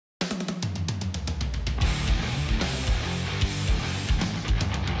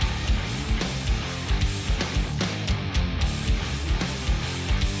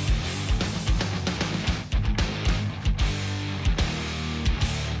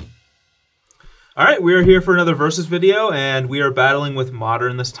All right, we are here for another Versus video, and we are battling with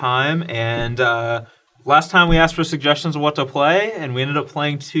Modern this time. And last time we asked for suggestions of what to play, and we ended up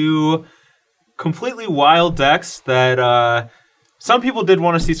playing two completely wild decks that some people did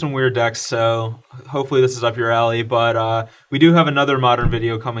want to see some weird decks, so hopefully this is up your alley. But we do have another Modern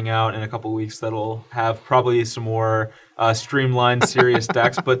video coming out in a couple weeks that'll have probably some more streamlined, serious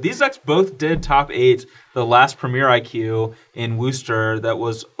decks. But these decks both did top 8 the last Premier IQ in Worcester that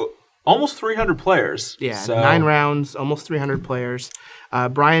was almost 300 players. Yeah, so 9 rounds, almost 300 players.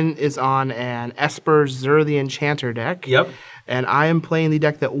 Brian is on an Esper Zur the Enchanter deck. Yep. And I am playing the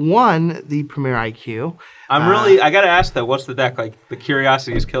deck that won the Premier IQ. I gotta ask though, what's the deck like? The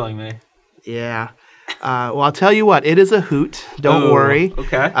curiosity is killing me. Yeah. Well, I'll tell you what, it is a hoot. Don't worry.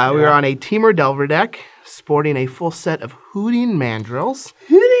 Okay. We are on a Temur Delver deck, sporting a full set of Hooting Mandrills.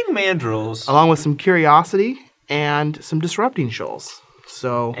 Hooting Mandrills. Along with some Curiosity and some Disrupting Shoals.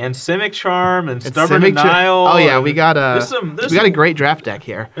 So and Simic Charm and Stubborn Denial. Oh yeah, we got a a great draft deck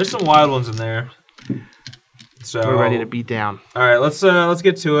here. There's some wild ones in there. So we're ready to beat down. All right, let's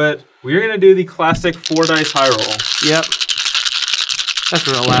get to it. We're gonna do the classic 4 dice high roll. Yep. That's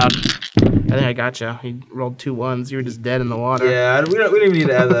real loud. I think I got you. You rolled 2 1s. You were just dead in the water. Yeah, we don't even need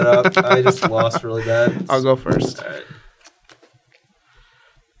to add that up. I just lost really bad. I'll go first. All right.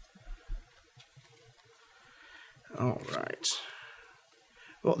 All right.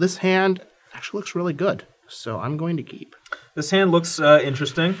 Well, this hand actually looks really good, so I'm going to keep. This hand looks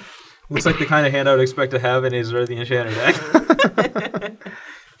interesting. Looks like the kind of hand I would expect to have in a Zur the Enchanter deck.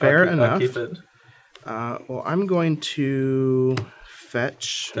 Fair enough. I'll keep it. Well, I'm going to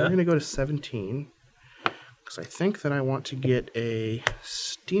fetch. Okay. I'm going to go to 17 because I think that I want to get a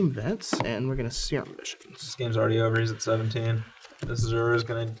Steam Vents, and we're going to Serum Visions. This game's already over. He's at 17. This Zur is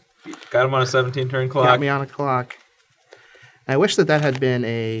going to... Got him on a 17-turn clock. Got me on a clock. I wish that had been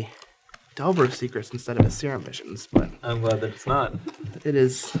a Delver of Secrets instead of a Serum Visions, but I'm glad that it's not. it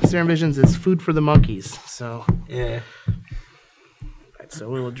is. Serum Visions is food for the monkeys, so yeah. Right, so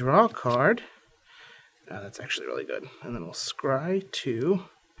we will draw a card. That's actually really good, and then we'll scry 2.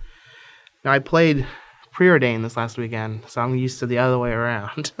 Now I played Preordain this last weekend, so I'm used to the other way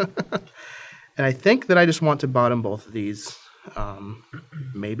around. And I think that I just want to bottom both of these.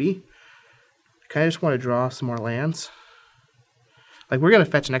 Maybe. I kind of just want to draw some more lands. Like, we're going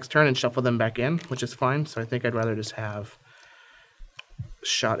to fetch next turn and shuffle them back in, which is fine. So I think I'd rather just have a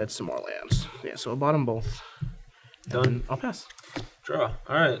shot at some more lands. Yeah, so I'll bottom both. Done. I'll pass. Draw.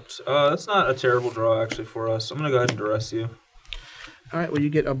 All right. That's not a terrible draw, actually, for us. I'm going to go ahead and duress you. All right, well, you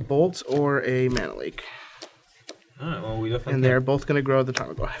get a Bolt or a Mana Leak. All right, well, we definitely... And they're both going to grow the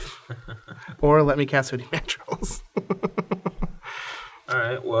Tarmogoyf. Or let me cast Hooting Mandrills. All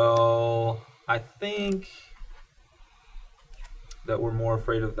right, well, I think that we're more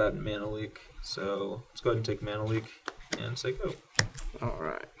afraid of that Mana Leak. So let's go ahead and take Mana Leak and say go. All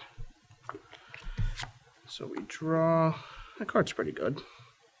right. So we draw. That card's pretty good.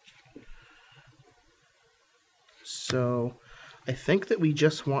 So I think that we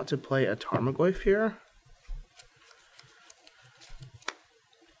just want to play a Tarmogoyf here.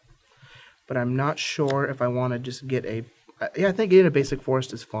 But I'm not sure if I want to just get a... Yeah, I think getting a basic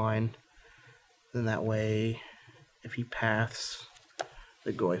forest is fine. Then that way, if he paths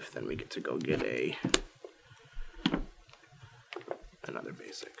the Goyf, then we get to go get another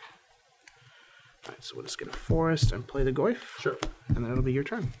basic. Alright, so we'll just get a forest and play the Goyf. Sure. And then it'll be your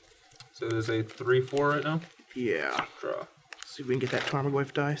turn. So there's a 3/4 right now? Yeah. Draw. See if we can get that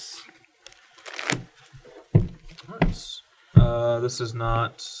Tarmogoyf dice. Nice. This is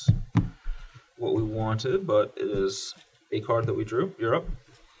not what we wanted, but it is a card that we drew. You're up.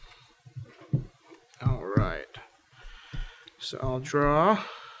 Alright. So I'll draw.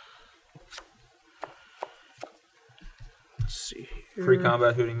 Let's see here. Free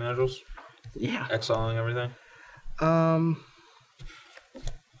combat Hooting Mandrills. Yeah. Exiling everything.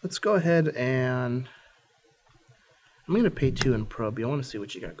 Let's go ahead and I'm gonna pay 2 and probe you. I want to see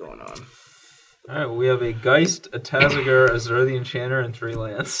what you got going on. Alright, well, we have a Geist, a Tazagur, a Zur the Enchanter, and 3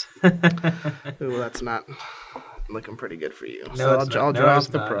 lands. Ooh, that's not looking pretty good for you. No, so I'll draw off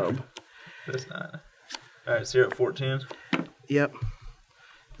the not. probe. It's not. Alright, so you're at 14. Yep.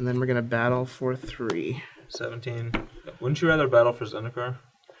 And then we're gonna battle for 3. 17. Wouldn't you rather battle for Zendikar?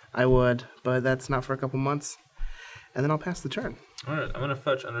 I would, but that's not for a couple months. And then I'll pass the turn. Alright, I'm going to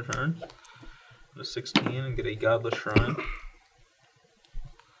fetch under turn. Go to 16 and get a Godless Shrine.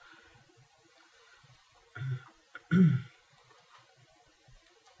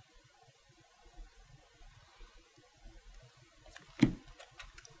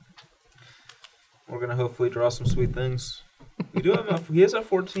 We're going to hopefully draw some sweet things. We do have he is at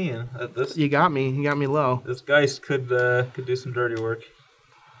 14. This You got me. You got me low. this Geist could do some dirty work.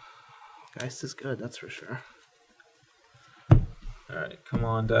 Geist is good, that's for sure. All right, come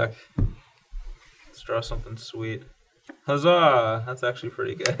on, deck. Let's draw something sweet. Huzzah! That's actually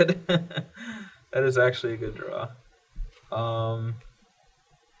pretty good. That is actually a good draw.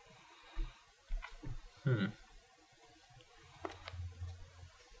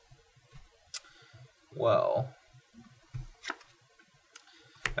 Well,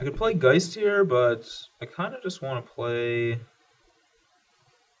 I could play Geist here, but I kind of just want to play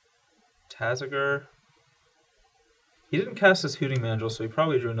Tazagar. He didn't cast his Hooting Mandrill, so he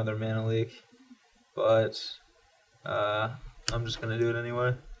probably drew another mana leak. But I'm just going to do it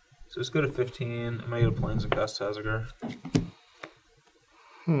anyway. So let's go to 15. I'm going to go to Plains and cast Tazagar.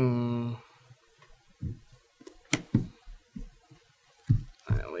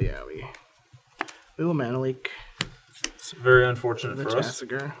 We will mana leak. It's very unfortunate the for us.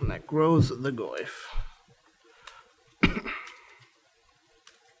 Tazagar, and that grows the Goyf.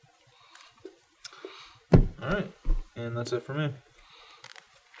 Alright, and that's it for me.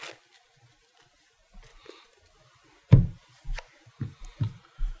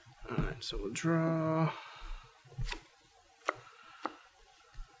 Alright, so we'll draw.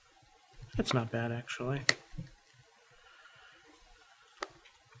 That's not bad, actually.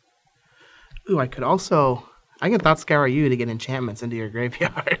 Ooh, I could also... I can Thought Scour you to get enchantments into your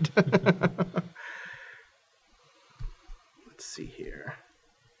graveyard. Let's see here.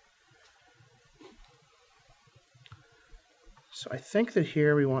 So I think that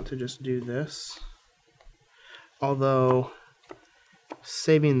here we want to just do this. Although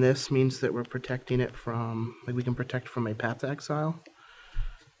saving this means that we're protecting it from... Like we can protect from a Path to Exile.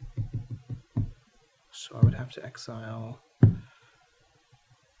 So I would have to exile...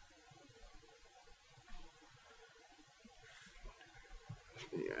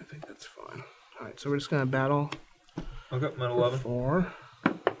 Yeah, I think that's fine. Alright, so we're just going to battle. Okay, I'm at 11. 4.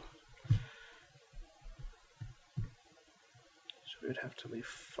 So we would have to leave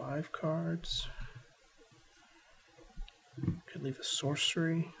 5 cards. Could leave a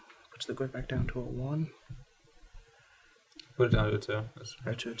sorcery. Puts the Goyf back down to a 1. Put it down to a 2.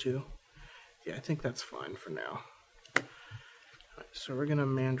 Or to a 2. Yeah, I think that's fine for now. Alright, so we're going to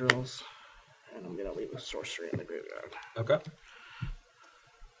Mandrills. And I'm going to leave a sorcery in the graveyard. Okay.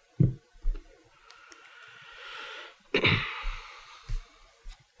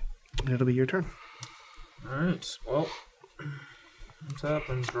 It'll be your turn. Alright, well, tap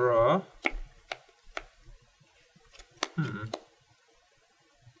and draw.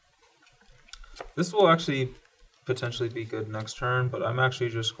 This will actually potentially be good next turn, but I'm actually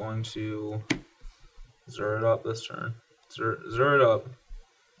just going to Zur it up this turn. Zur it up.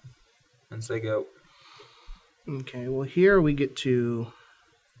 And say go. Okay, well here we get to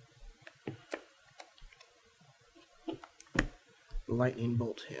Lightning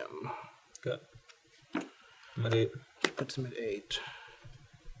Bolt him. Okay. I'm at 8. Puts him at 8.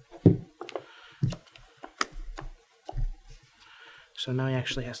 So now he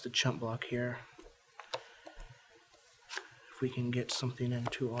actually has to chump block here. If we can get something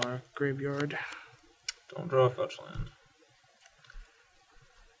into our graveyard. Don't draw a fetch land.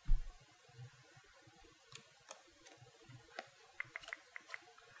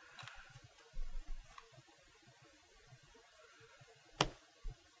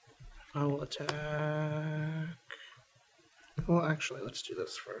 I will attack. Well, actually, let's do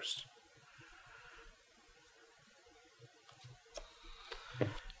this first.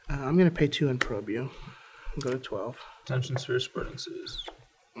 I'm going to pay 2 and probe you. Go to 12. Tension Sphere, Spreading Seas.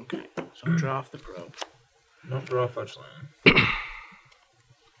 Okay, so I'll draw off the probe. Don't draw a fetch land.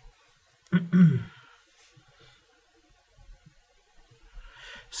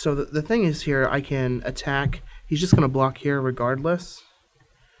 So the thing is here, I can attack. He's just going to block here regardless.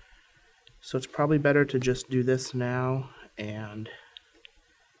 So it's probably better to just do this now and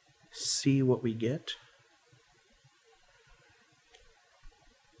see what we get.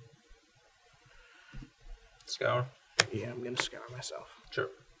 Scour? Yeah, I'm going to scour myself. Sure.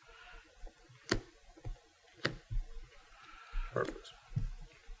 Perfect.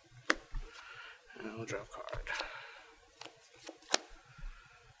 And I'll draw a card.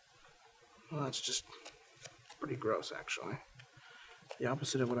 Well, that's just pretty gross, actually. The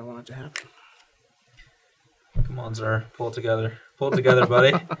opposite of what I wanted to happen. Come on, Zur. Pull it together. Pull it together,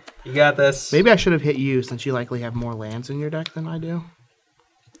 buddy. You got this. Maybe I should have hit you since you likely have more lands in your deck than I do.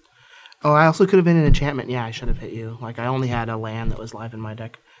 Oh, I also could have been an enchantment. Yeah, I should have hit you. Like, I only had a land that was live in my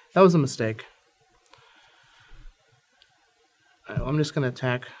deck. That was a mistake. Right, well, I'm just going to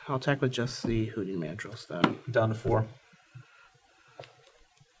attack. I'll attack with just the Hooting Mandrills then. Down to 4.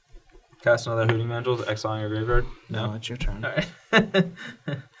 Cast another Hooting Mandrel, exiling your graveyard? No, it's your turn. Alright.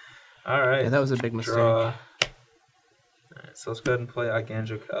 Alright. Yeah, that was a big mistake. Alright, so let's go ahead and play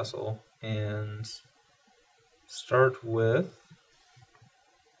Iganjo Castle and start with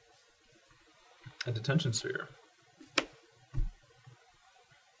a Detention Sphere.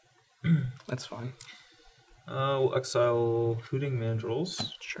 That's fine. We'll exile Hooting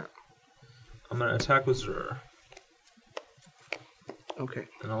Mandrels. Sure. I'm going to attack with Zur. Okay.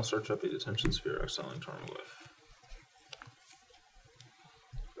 And I'll search up a Detention Sphere, exiling Tarmogoyf.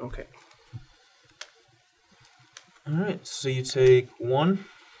 Okay. Alright, so you take 1.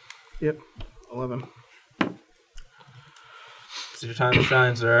 Yep. 11. It's your time to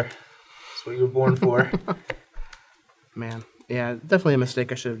shine, sir. That's what you were born for. Man. Yeah, definitely a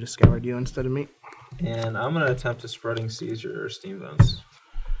mistake. I should have discovered you instead of me. And I'm going to attempt to Spreading Seas your Steam Vents.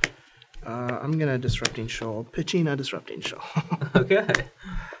 I'm going to Disrupting Shoal. Pitching a Disrupting Shoal. Okay.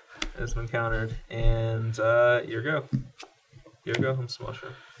 That's been countered. And your go. Your go, home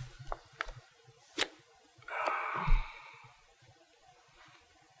Smusher.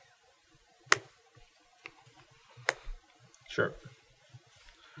 Sure.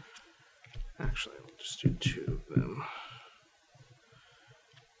 Actually, we'll just do 2 of them.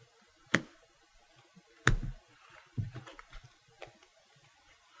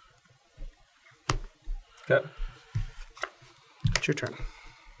 Okay. It's your turn.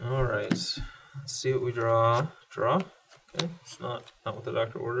 All right. Let's see what we draw. Draw. Okay. It's not what the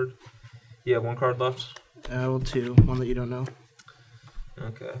doctor ordered. You have 1 card left. Well, 2. One that you don't know.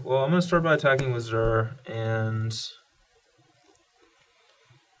 Okay. Well, I'm gonna start by attacking with Zur and.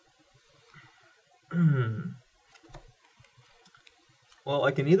 Well,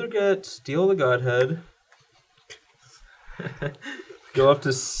 I can either get Steal the Godhead. Go up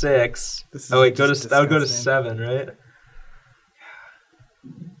to 6. Oh wait, that would go to 7, right?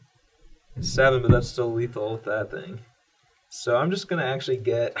 7, but that's still lethal with that thing. So I'm just gonna actually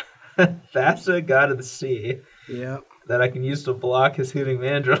get that's a God of the Sea. Yeah. That I can use to block his Hooting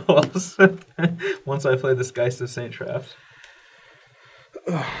Mandrels once I play this Geist of Saint Trapped.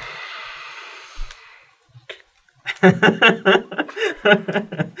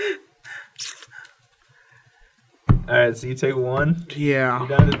 Alright, so you take 1. Yeah.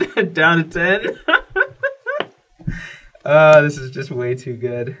 You're down to 10. This is just way too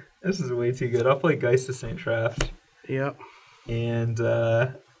good. This is way too good. I'll play Geist of Saint Trapped. Yep. And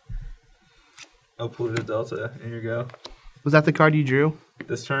I'll Polluted Delta. Here you go. Was that the card you drew?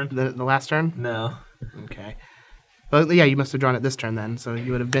 This turn? The last turn? No. Okay. Well, yeah, you must have drawn it this turn then, so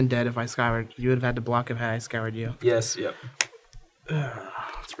you would have been dead if I scoured. You would have had to block if I scoured you. Yes, yep.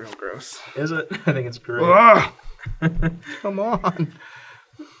 It's real gross. Is it? I think it's great. Come on.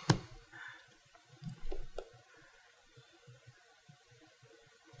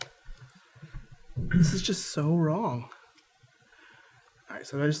 This is just so wrong. Alright,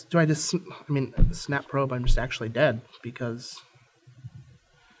 so snap probe, I'm just actually dead because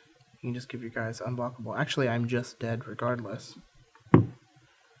you can just give your guys unblockable. Actually, I'm just dead regardless.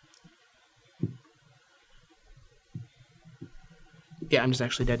 Yeah, I'm just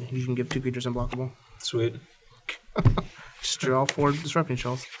actually dead. You can give 2 creatures unblockable. Sweet. Just draw 4 Disrupting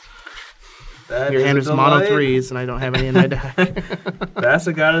Shells. That Your hand is mono 3s, and I don't have any in my deck. That's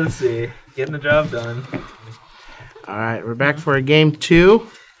a God of the Sea. Getting the job done. Alright, we're back for a game 2.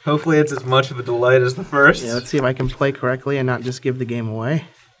 Hopefully it's as much of a delight as the first. Yeah, let's see if I can play correctly and not just give the game away.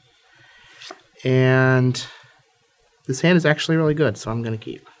 And this hand is actually really good, so I'm going to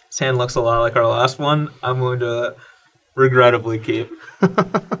keep. This hand looks a lot like our last one. I'm going to regrettably keep.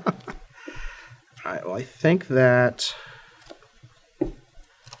 Alright, well, I think that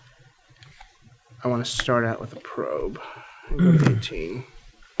I want to start out with a probe. Go to 18.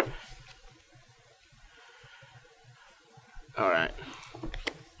 Alright.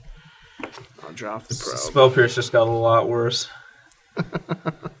 I'll draw off the probe. Spell Pierce just got a lot worse.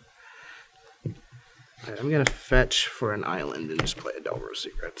 I'm going to fetch for an island and just play a Delver of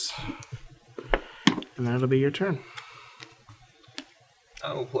Secrets. And then it'll be your turn.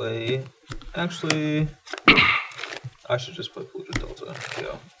 I will play... Actually... I should just play Polluted Delta.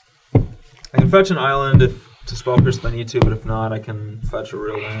 Go. I can fetch an island to Spell Pierce if I need to, but if not, I can fetch a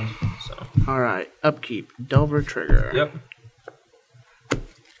real land. So. Alright, upkeep. Delver trigger. Yep.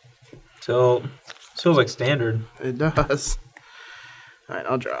 Till... Feels like standard. It does. Alright,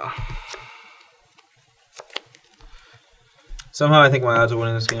 I'll draw. Somehow I think my odds of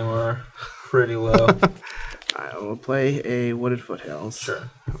winning this game are pretty low. I will play a Wooded Foothills.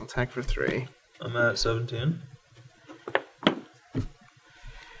 Sure. I'll attack for 3. I'm at 17.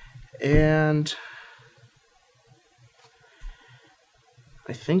 And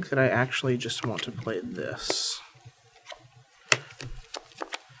I think that I actually just want to play this.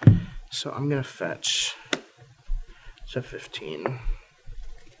 So I'm going to fetch to 15.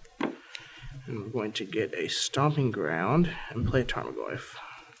 And I'm going to get a Stomping Ground and play a Tarmogoyf.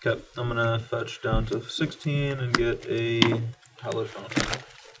 Okay, I'm going to fetch down to 16 and get a Hallowed Fountain.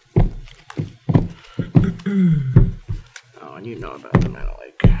 Oh, and you know about the Mana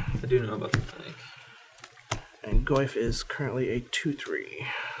Lake. I do know about the Lake. And Goyf is currently a 2/3.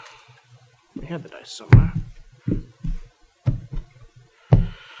 We have the dice somewhere.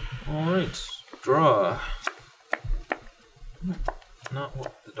 Alright, draw. Not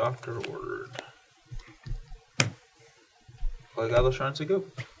what the doctor ordered. Play Godless Shrine to go.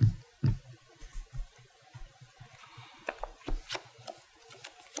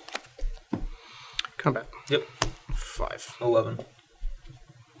 Combat. Yep. 5. 11.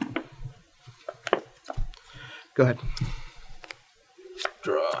 Go ahead.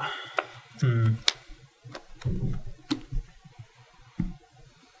 Draw.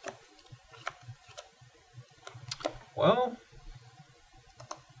 Well,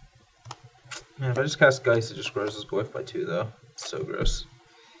 man, if I just cast Geist, it just grows his Goyf by 2, though. It's so gross.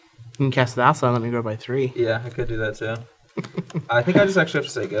 You can cast Thassa and let me grow by 3. Yeah, I could do that, too. I think I just actually have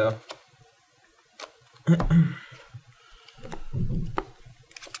to say go.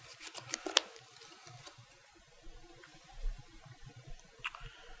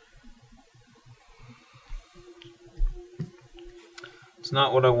 It's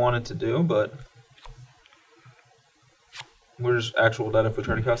not what I wanted to do, but we're just actual dead if we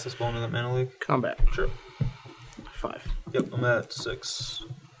try to cast the spell into that Mana Leak. Combat. Sure. 5. Yep, I'm at 6.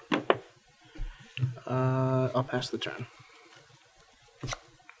 I'll pass the turn.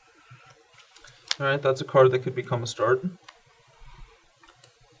 Alright, that's a card that could become a start.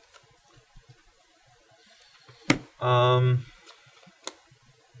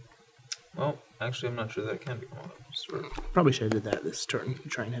 Well, actually, I'm not sure that can become a start. Probably should have did that this turn.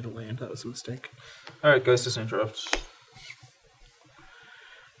 Try and hit a land. That was a mistake. Alright, Geist of St. Draft.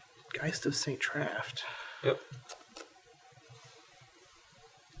 Geist of St. Draft. Yep.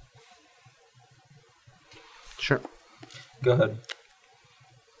 Sure. Go ahead.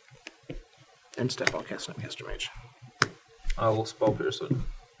 End step, I'll cast Snapcaster Mage. I will Spell Pierce it. Alright,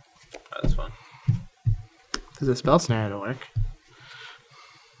 that's fine. Does a Spell Snare to work?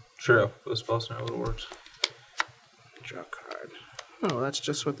 Sure, if the Spell Snare would have worked. Draw a card. Oh, that's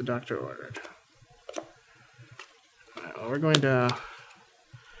just what the doctor ordered. Alright, well, we're going to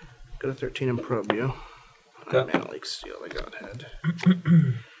go to 13 and probe you. Okay. Mana Lake Steel, I go ahead.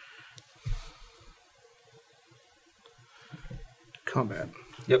 Combat.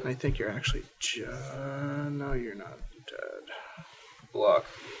 Yep. I think you're actually no, you're not dead. Block.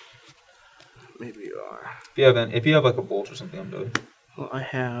 Maybe you are. If you have like a bolt or something, I'm dead. Well,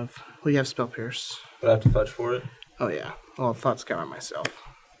 you have Spell Pierce. But I have to fetch for it. Oh, yeah. Well, Thought Scour myself.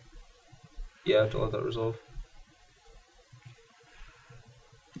 Yeah, I have to let that resolve.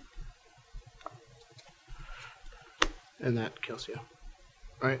 And that kills you.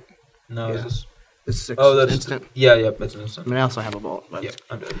 Right? No, Yeah. is this? This is 6 Oh, that's instant. Yeah, it's an instant. I mean, I also have a bolt. But Yep,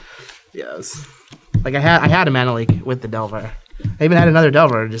 I'm dead. yeah, it was, like I had a Mana Leak with the Delver. I even had another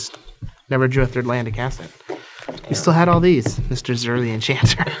Delver, just never drew a 3rd land to cast it. You still had all these, Mr. Zur the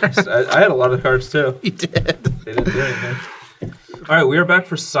Enchanter. I had a lot of cards too. You did. They didn't do anything. All right, we are back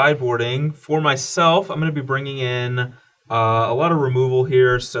for sideboarding. For myself, I'm going to be bringing in a lot of removal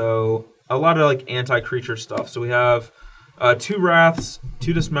here, so a lot of like anti-creature stuff. So we have 2 Wraths,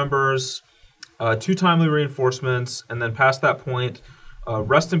 2 Dismembers, 2 Timely Reinforcements, and then past that point,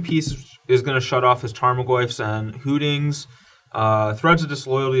 Rest in Peace is going to shut off his Tarmogoyfs and Hootings. Threads of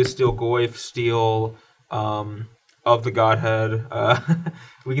Disloyalty is steal Goyf, steal of the Godhead.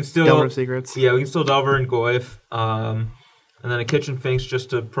 We can still Delver of Secrets. Yeah, we can still Delver and Goyf. And then a Kitchen Finks just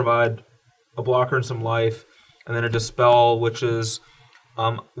to provide a blocker and some life. And then a Dispel, which is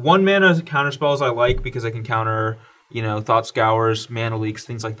 1 mana counterspells I like because I can counter, Thought Scours, Mana Leaks,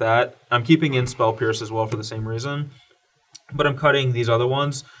 things like that. I'm keeping in Spell Pierce as well for the same reason. But I'm cutting these other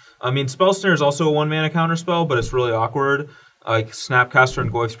ones. I mean, Spell Snare is also a 1 mana counterspell, but it's really awkward. Like Snapcaster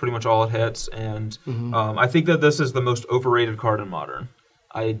and Goyf's pretty much all it hits. And I think that this is the most overrated card in Modern.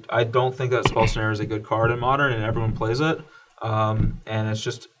 I don't think that Spell Snare is a good card in Modern, and everyone plays it. And it's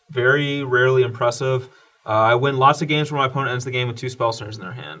just very rarely impressive. I win lots of games where my opponent ends the game with 2 Spell Snares in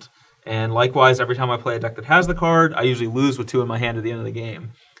their hand. And likewise, every time I play a deck that has the card, I usually lose with 2 in my hand at the end of the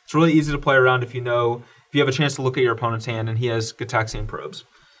game. It's really easy to play around if you have a chance to look at your opponent's hand and he has Gitaxian Probes.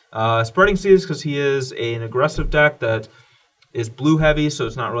 Spreading Seas because he is an aggressive deck that is blue heavy, so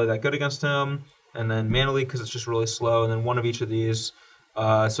it's not really that good against him. And then Mana Leak because it's just really slow. And then one of each of these.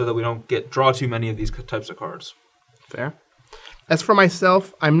 so that we don't draw too many of these types of cards. Fair. As for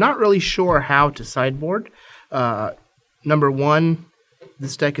myself, I'm not really sure how to sideboard. Number one,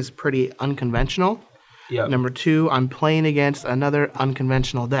 this deck is pretty unconventional. Yeah. Number two, I'm playing against another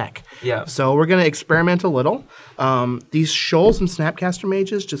unconventional deck. Yeah. So we're going to experiment a little. These Shoals and Snapcaster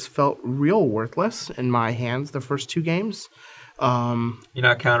Mages just felt real worthless in my hands the first two games. You're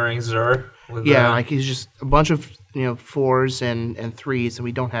not countering Zur? Yeah, like he's just a bunch of 4s and 3s, and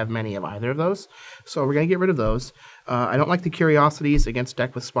we don't have many of either of those. So we're going to get rid of those. I don't like the Curiosities against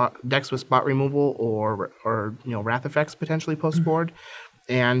decks with spot removal or Wrath effects potentially post-board.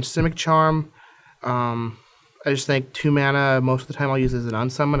 And Simic Charm, I just think 2 mana, most of the time I'll use as an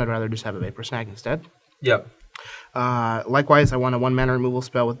unsummon. I'd rather just have a Vapor Snag instead. Yep. Likewise, I want a 1 mana removal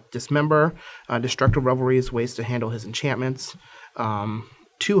spell with Dismember. Destructive Revelries, ways to handle his enchantments.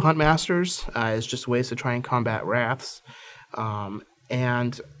 2 Huntmasters is just ways to try and combat Wraths.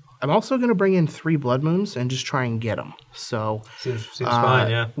 And I'm also going to bring in 3 Blood Moons and just try and get them. So seems fine,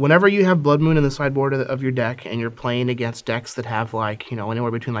 yeah. Whenever you have Blood Moon in the sideboard of your deck and you're playing against decks that have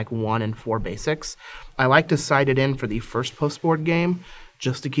anywhere between 1 and 4 basics, I like to side it in for the first post-board game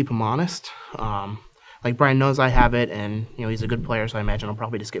just to keep them honest. Brian knows I have it, and he's a good player, so I imagine I'll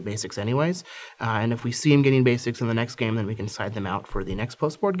probably just get basics anyways. And if we see him getting basics in the next game, then we can side them out for the next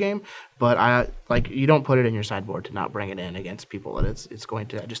post-board game. But you don't put it in your sideboard to not bring it in against people that it's going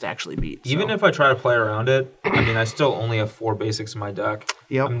to just actually beat. Even if I try to play around it, I still only have 4 basics in my deck.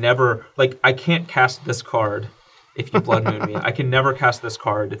 Yep. I'm never I can't cast this card if you Blood Moon me. I can never cast this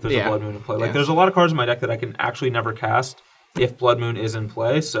card if there's a Blood Moon in play. There's a lot of cards in my deck that I can actually never cast if Blood Moon is in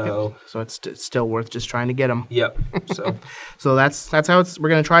play, so it's still worth just trying to get them. Yep. So that's how we're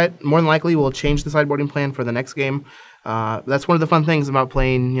gonna try it. More than likely, we'll change the sideboarding plan for the next game. That's one of the fun things about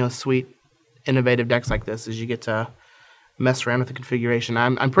playing sweet, innovative decks like this is you get to mess around with the configuration.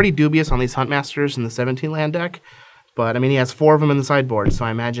 I'm pretty dubious on these Huntmasters in the 17 land deck, but he has 4 of them in the sideboard, so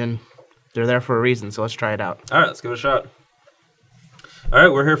I imagine they're there for a reason. So let's try it out. All right, let's give it a shot. All right,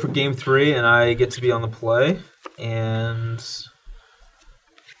 we're here for game 3, and I get to be on the play. And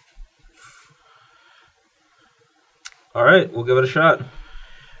all right, we'll give it a shot.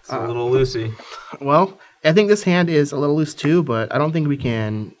 It's a little loosey. Well, I think this hand is a little loose too, but I don't think we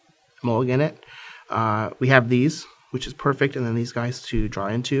can mulligan it. We have these, which is perfect, and then these guys to draw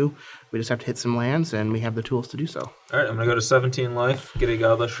into. We just have to hit some lands, and we have the tools to do so. All right, I'm going to go to 17 life, get a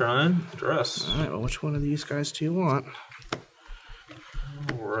Godless Shrine, address. All right, well, which one of these guys do you want?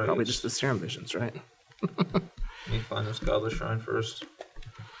 All right. Probably just the Serum Visions, right? Let me find this Godless Shrine first.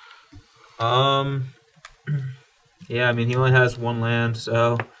 Yeah, he only has 1 land,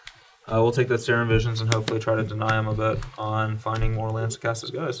 so we'll take that Serum Visions and hopefully try to deny him a bit on finding more lands to cast his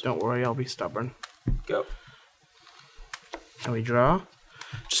guys. Don't worry, I'll be stubborn. Go. And we draw.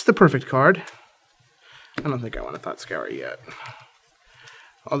 Just the perfect card. I don't think I want a Thought Scour yet.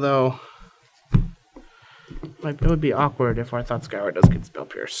 Although, it would be awkward if our Thought Scour does get Spell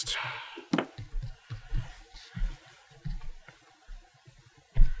Pierced.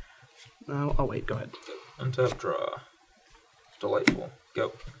 No, oh wait, go ahead. Untap, draw. Delightful.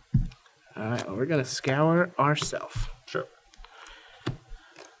 Go. Alright, well, we're going to scour ourselves. Sure.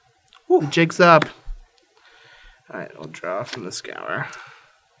 The jig's up. Alright, we'll draw from the scour.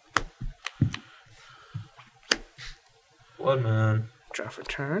 Blood Moon. Draw for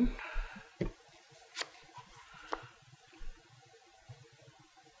turn.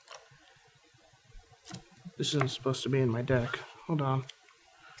 This isn't supposed to be in my deck. Hold on.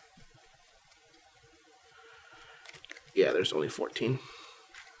 Yeah, there's only 14.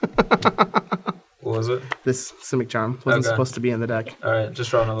 What was it? This Simic Charm wasn't supposed to be in the deck. Alright, just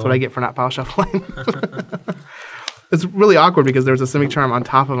draw another one. That's what I get for not power shuffling. It's really awkward because there's a Simic Charm on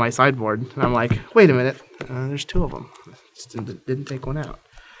top of my sideboard. And I'm like, wait a minute. There's 2 of them. Just didn't take one out.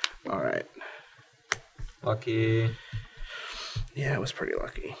 Alright. Lucky. Yeah, it was pretty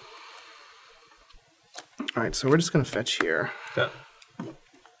lucky. Alright, so we're just going to fetch here. Okay.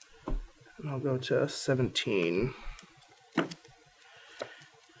 And I'll go to 17.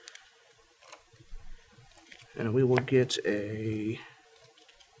 And we will get a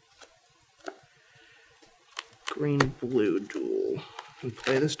green-blue duel and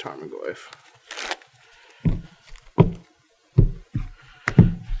play this Tarmogoyf.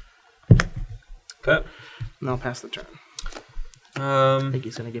 Okay. And I'll pass the turn. I I think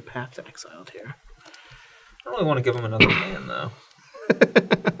he's going to get Path to Exiled here. I don't really want to give him another land, though.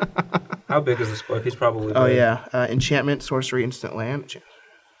 How big is this book? He's probably big. Oh, yeah. Enchantment, Sorcery, Instant Land.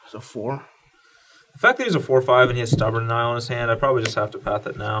 So 4. The fact that he's a 4/5 and he has Stubborn Denial on his hand, I probably just have to path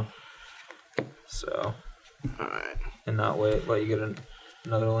it now. So. Alright. And not let you get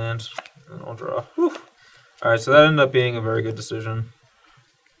another land, and I'll draw. Whew. All right, so that ended up being a very good decision.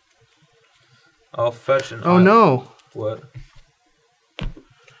 I'll fetch an. Oh no! What?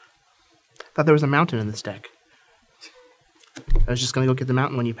 Thought there was a mountain in this deck. I was just gonna go get the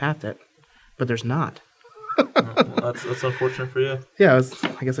mountain when you path it, but there's not. Well, that's unfortunate for you. Yeah,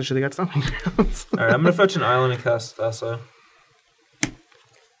 I guess I should have got something. All right, I'm gonna fetch an island and cast Thassa.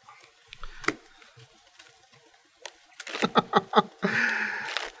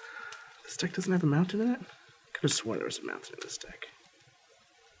 This deck doesn't have a mountain in it? I could have sworn there was a mountain in this deck.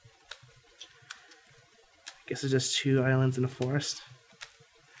 I guess it's just 2 islands and a forest.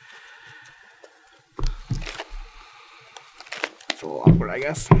 It's a little awkward, I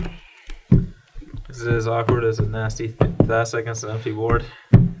guess. This is as awkward as a nasty Thassa against an empty board.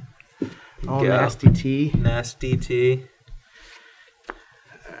 Oh, nasty T. Nasty T.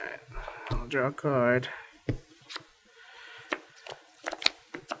 Alright, I'll draw a card.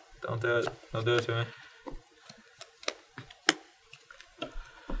 Don't do it. Don't do it to me.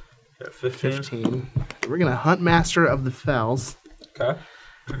 Got 15. 15. We're going to Hunt Master of the Fells. Okay.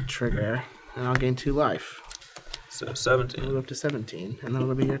 Trigger. And I'll gain 2 life. So 17. We'll go up to 17, and then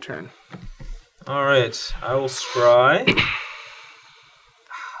it'll be your turn. Alright, I will scry.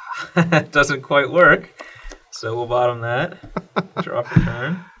 Doesn't quite work. So we'll bottom that. Draw for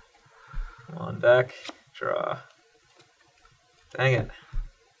turn. On deck. Draw. Dang it.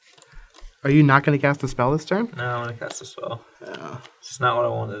 Are you not going to cast a spell this turn? No, I'm going to cast a spell. Oh. It's just not what I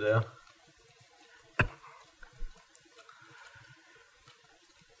wanted to do.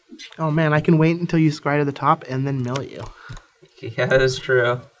 Oh man, I can wait until you scry to the top and then mill you. Yeah, that is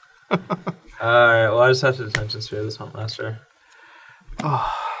true. Alright, well I just have to detention sphere this Hunt Master.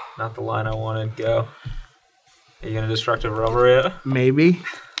 Oh. Not the line I wanted. Go. Are you going to Destructive Rubber yet? Maybe.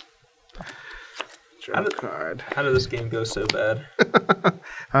 Draw a card. How did this game go so bad?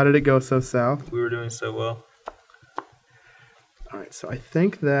 How did it go so south? We were doing so well. Alright, so I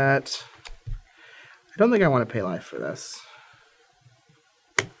think that... I don't think I want to pay life for this.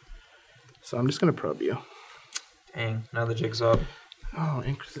 So I'm just going to probe you. Dang, now the jig's up. Oh,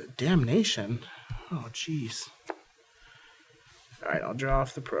 Damnation. Oh, jeez. Alright, I'll draw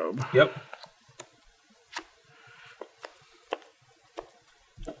off the probe. Yep.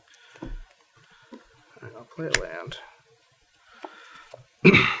 Alright, I'll play a land.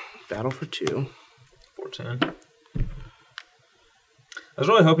 Battle for 2. 14. I was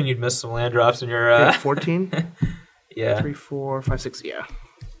really hoping you'd miss some land drops in your... 14? Yeah. 3, 4, 5, 6, yeah.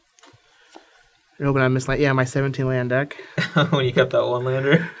 You're hoping I missed land. Yeah, my 17 land deck. When you kept that one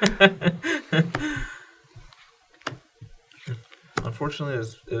lander. Unfortunately,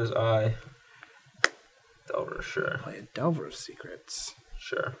 it is I. Delver, sure. Play a Delver of Secrets.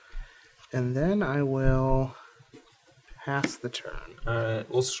 Sure. And then I will pass the turn. Alright,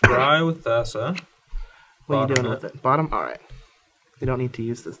 we'll scry with Thassa. What are you doing with it? Bottom? Alright. You don't need to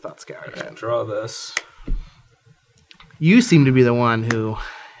use this Thought Scour yet. Draw this. You seem to be the one who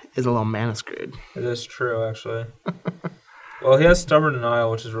is a little mana screwed. It is true, actually. Well, he has Stubborn Denial,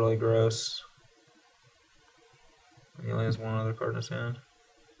 which is really gross. He only has one other card in his hand.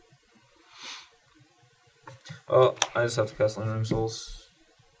 Well, I just have to cast Lingering Souls.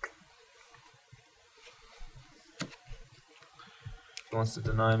 If he wants to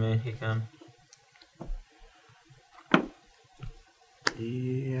deny me, he can.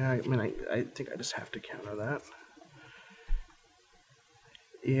 Yeah, I mean, I think I just have to counter that.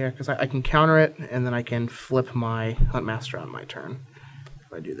 Yeah, because I can counter it, and then I can flip my Hunt Master on my turn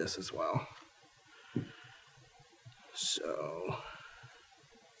if I do this as well. So...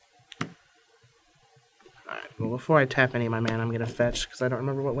 Alright, well before I tap any of my mana, I'm going to fetch, because I don't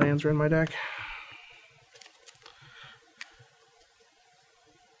remember what lands are in my deck.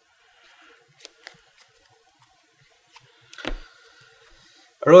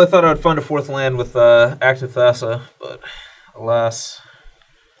 I really thought I would find a 4th land with active Thassa, but alas.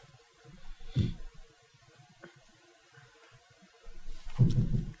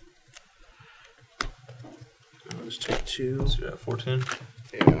 I'll just take 2. So you're at 14?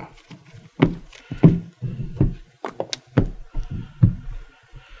 Yeah.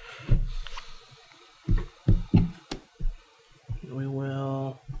 We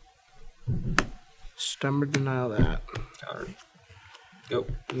will Stubborn Denial that. Countered. Go.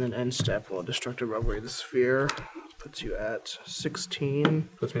 And then end step will Destructive Rubbery the Sphere. Puts you at 16.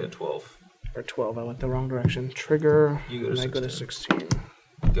 Puts me at 12. Or 12, I went the wrong direction. Trigger, You go to and 16. I go to 16.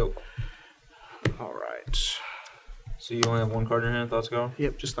 Go. Alright. So you only have 1 card in your hand, Thought Scour?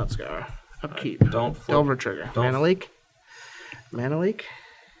 Yep, just Thought Scour. Upkeep. Right, don't flip. Delver Trigger. Mana Leak. Mana Leak.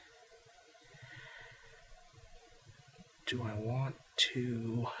 Do I want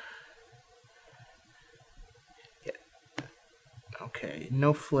 2. Yeah. Okay,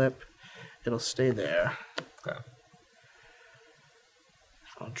 no flip. It'll stay there. Okay.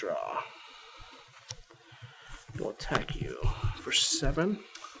 I'll draw. We'll attack you for 7.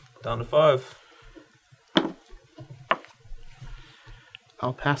 Down to 5.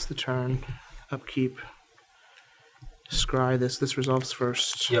 I'll pass the turn. Upkeep. Scry this. This resolves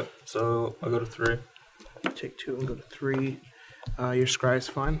first. Yep. So I'll go to 3. Take 2 and go to 3. Your scry is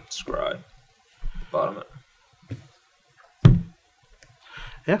fine. Scry. Bottom it.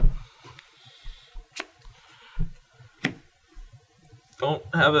 Yeah. Don't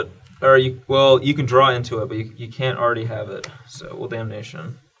have it, or you can draw into it, but you can't already have it. So we'll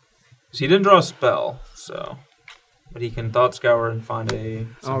damnation. So he didn't draw a spell, so, but he can thought scour and find a.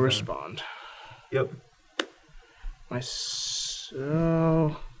 Something. I'll respond. Yep. I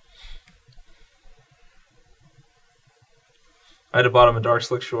had to bottom a Dark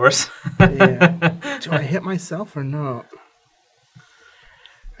Slick Shores. Yeah. Do I hit myself or not?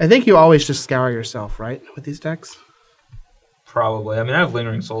 I think you always just scour yourself, right, with these decks? Probably. I mean, I have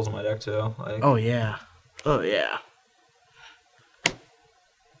Lingering Souls in my deck too. Like, oh yeah. Oh yeah.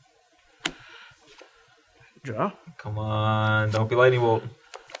 Draw. Come on, don't be Lightning Bolt.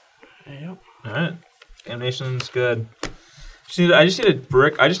 Yep. All right, Damnation's good. I just need a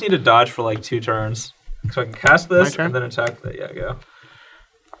brick. I just need to dodge for like 2 turns, so I can cast this and then attack that. Yeah, go.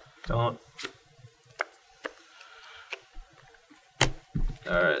 Don't.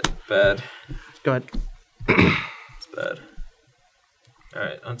 All right, bad. Go ahead. It's bad. All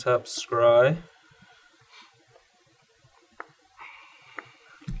right, untap Scry.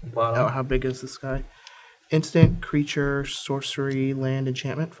 Bottom. Oh, how big is this guy? Instant, creature, sorcery, land,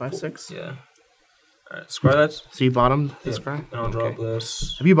 enchantment, 5/6. Yeah. All right, scry that. So you bottomed the scry? And I'll drop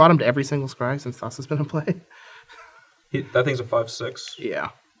this. Have you bottomed every single scry since Thas has been in play? That thing's a 5/6.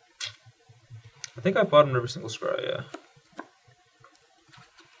 Yeah. I think I bottomed every single scry, yeah.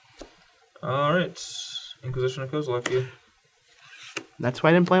 All right. Inquisition of Kozilek. That's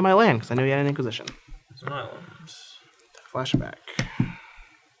why I didn't play my land, because I knew you had an Inquisition. It's an island. Flashback.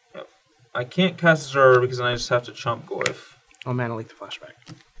 Yep. I can't cast Zur because then I just have to chump Goyf. Oh man, I like the flashback.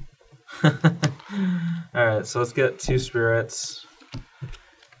 Alright, so let's get 2 spirits.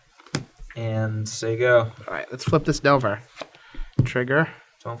 And say go. Alright, let's flip this Delver. Trigger.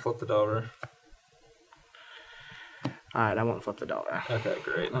 Don't flip the Delver. Alright, I won't flip the Delver. Okay,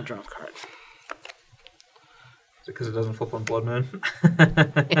 great. I'll draw a card. Is it because it doesn't flip on Blood Moon?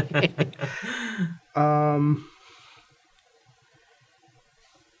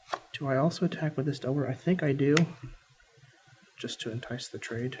 Do I also attack with this Delver? I think I do. Just to entice the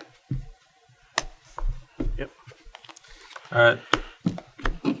trade. Yep. Alright.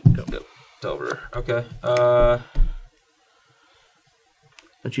 Go. Yep. Delver. Okay.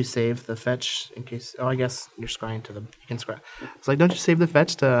 Don't you save the fetch in case... Oh, I guess you're scrying to the... You can scry. It's like, don't you save the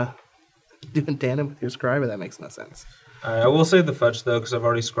fetch to do in tandem with your scry? But that makes no sense. Alright, I will save the fetch, though, because I've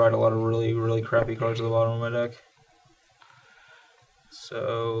already scryed a lot of really, really crappy cards at the bottom of my deck.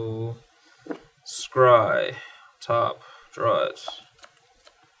 So... Scry. Top. Draw it.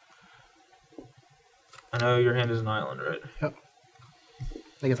 I know your hand is an island, right? Yep.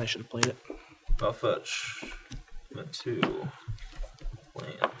 I guess I should have played it. I'll fetch. Went 2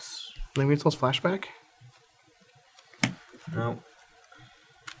 lands. Lingering Souls flashback? Nope.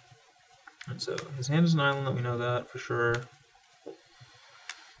 And so his hand is an island, that we know that for sure. I'm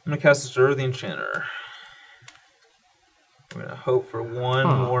gonna cast Zur the Enchanter. I'm gonna hope for one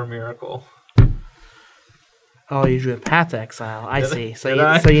more miracle. Oh, you drew a Path to Exile. I see. So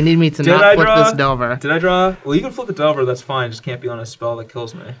you need me to not flip this Delver. Did I draw? Well, you can flip the Delver, that's fine. Just can't be on a spell that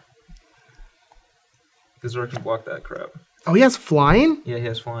kills me. Because Zur can block that crap. Oh, he has flying? Yeah, he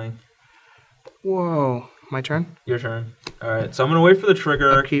has flying. Whoa. My turn? Your turn. Alright, so I'm gonna wait for the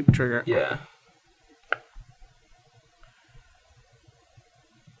trigger. Upkeep trigger. Yeah.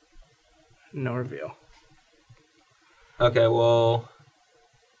 No reveal. Okay, well...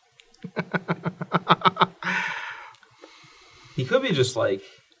 He could be just, like,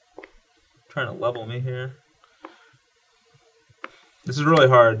 trying to level me here. This is really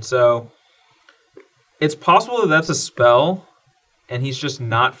hard, so... It's possible that that's a spell, and he's just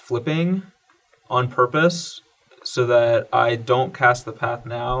not flipping on purpose, so that I don't cast the path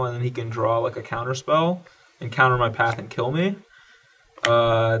now, and then he can draw, like, a counter spell, and counter my path and kill me.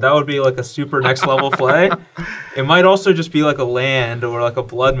 That would be, like, a super next-level play. It might also just be, like, a land, or, like, a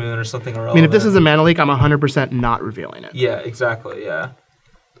Blood Moon, or something irrelevant. I mean, if this is a mana leak, I'm 100% not revealing it. Yeah, exactly, yeah.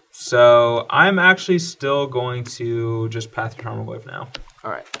 So, I'm actually still going to just Path to Tarmogoyf now.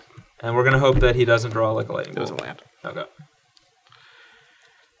 Alright. And we're going to hope that he doesn't draw, like, a Lightning Bolt. There's a land. Okay.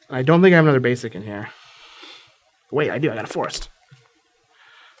 I don't think I have another basic in here. Wait, I do. I got a forest.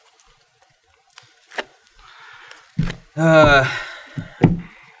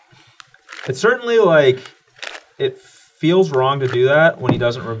 It's certainly like it feels wrong to do that when he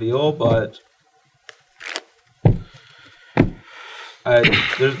doesn't reveal, but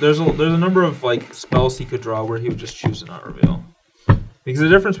there's a number of like spells he could draw where he would just choose to not reveal. Because the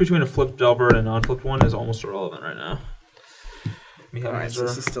difference between a flipped Delver and a non-flipped one is almost irrelevant right now. Alright, so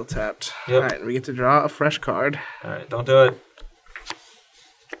this is still tapped. Yep. Alright, we get to draw a fresh card. Alright, don't do it.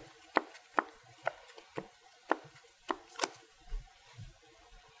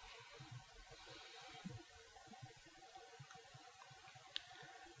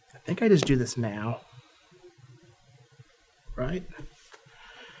 I think I just do this now. Right?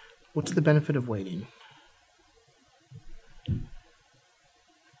 What's the benefit of waiting?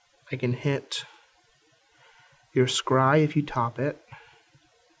 I can hit your scry if you top it.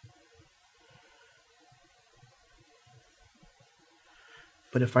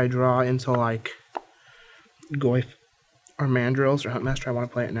 But if I draw into like Goyf or Mandrills or Huntmaster, I want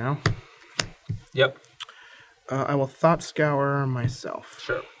to play it now. Yep. I will Thought Scour myself.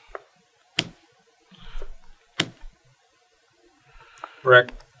 Sure.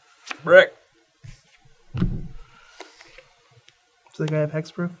 Brick. Brick. Does the guy have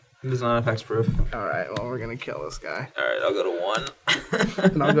hexproof? He does not have hexproof. Alright, well, we're going to kill this guy. Alright, I'll go to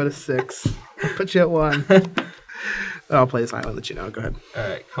 1. And I'll go to 6. I'll put you at 1. I'll play this island, let you know. Go ahead.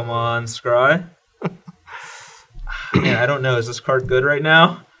 Alright, come on, Scry. Man, I don't know. Is this card good right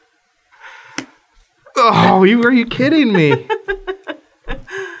now? Oh, are you kidding me?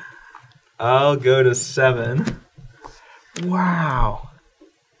 I'll go to 7. Wow.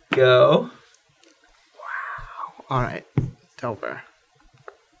 Go. Wow. Alright, Delver.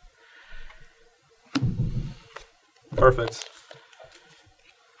 Perfect.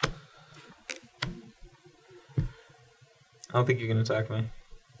 I don't think you can attack me.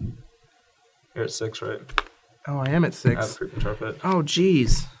 You're at 6, right? Oh, I am at I have a 6. creeping tar pit. Oh,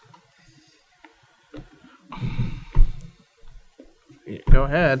 jeez. Go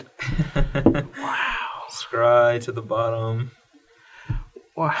ahead. Wow. Scry to the bottom.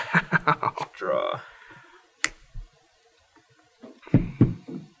 Wow. Draw.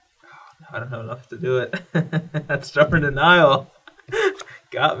 I don't know enough to do it. That's stubborn denial.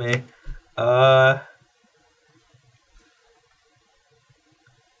 Got me. Huh.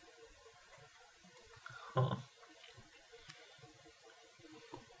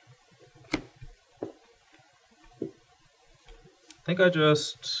 I think I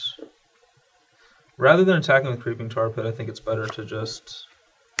just, rather than attacking with Creeping Tar Pit, I think it's better to just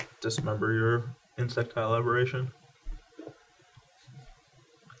dismember your Insectile Aberration.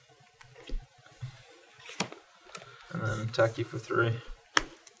 And then attack you for 3.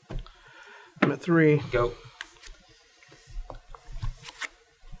 I'm at 3. Go.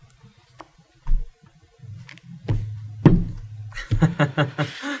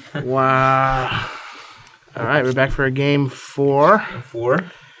 Wow. All right, we're back for a game 4. 4.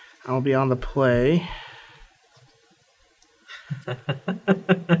 I'll be on the play.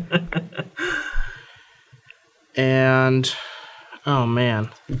 And, oh man.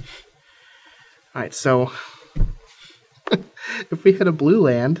 All right, so if we hit a blue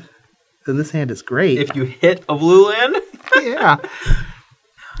land, then this hand is great. If you hit a blue land? Yeah.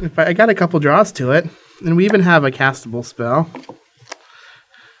 If I got a couple draws to it, and we even have a castable spell.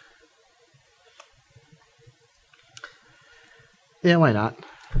 Yeah, why not?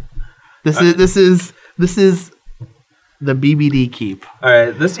 This is the BBD keep. All right,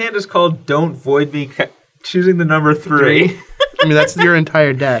 this hand is called Don't Void Me, choosing the number 3. I mean, that's your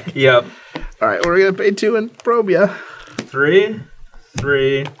entire deck. Yep. All right, we're gonna pay 2 and probe ya. 3,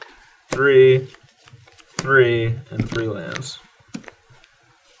 3, 3, 3, and 3 lands.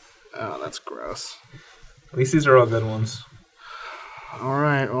 Oh, that's gross. At least these are all good ones. All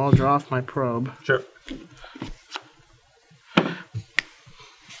right, well, I'll draw off my probe. Sure.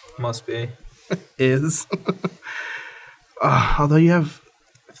 Must be. Is. Although you have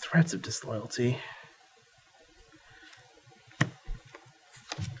threats of disloyalty.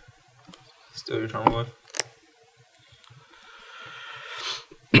 Steal your turn with.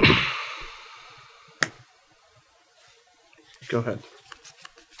 Go ahead.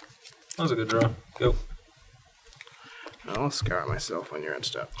 That was a good draw. Go. I'll scour myself when you're in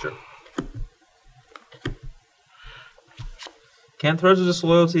step. Sure. Can't threats of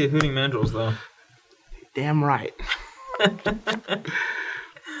disloyalty at Hooting Mandrills, though. Damn right.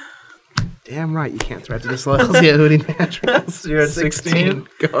 Damn right you can't threat to disloyalty at Hooting Mandrills. You're at 16.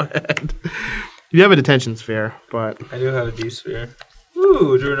 Go ahead. You have a detention sphere, but... I do have a D-sphere.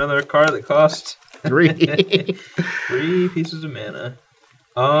 Ooh, drew another card that cost 3. 3 pieces of mana.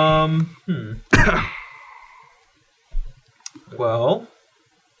 Well,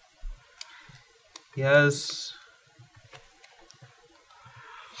 he has.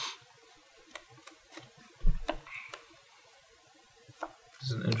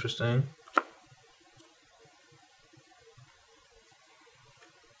 This is interesting.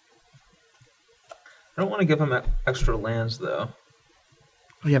 I don't want to give him extra lands, though.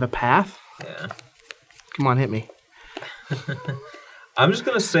 You have a path? Yeah. Come on, hit me. I'm just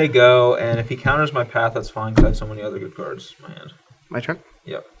going to say go, and if he counters my path, that's fine, because I have so many other good cards in my hand. My turn?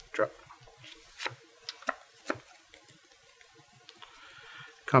 Yep. Draw.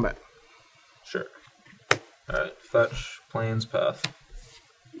 Combat. Sure. Alright, fetch, plains, path.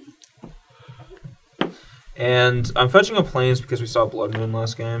 And I'm fetching a plains because we saw Blood Moon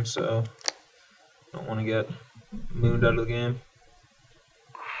last game, so I don't want to get mooned out of the game.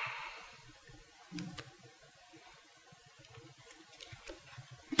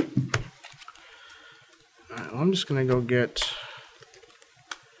 Alright, well, I'm just going to go get...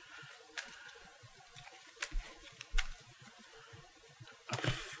 a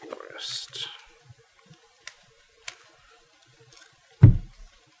forest.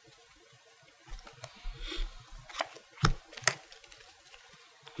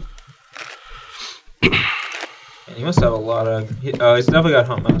 And he must have a lot of... he's definitely got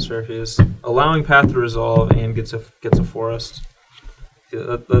Huntmaster if he's allowing path to resolve and gets a forest.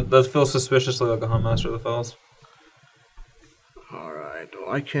 Yeah, that feels suspiciously like a Huntmaster of the Fells. Alright,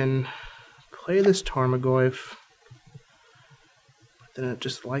 well, I can play this Tarmogoyf. Then it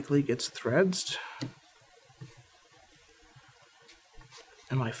just likely gets threads.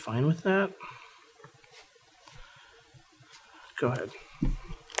 Am I fine with that? Go ahead.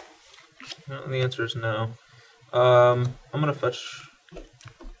 No, the answer is no. I'm going to fetch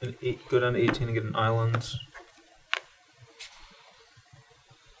go down to 18 and get an island.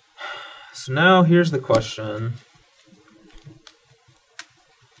 So now here's the question.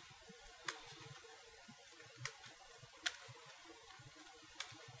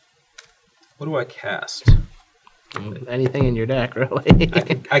 What do I cast? Anything in your deck, really.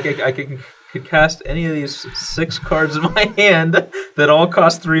 I could cast any of these 6 cards in my hand that all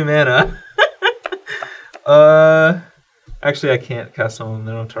cost 3 mana. Actually, I can't cast some of them.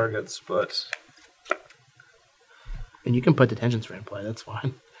 They're no targets, but... And you can put Detention Sphere in play. That's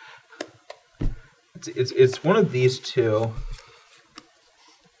fine. It's one of these two.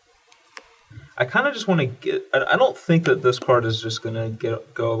 I kind of just want to get... I don't think that this card is just going to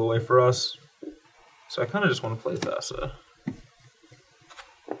go all the way for us. So I kind of just want to play Thassa.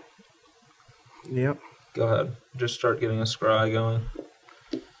 Yep. Go ahead. Just start getting a scry going.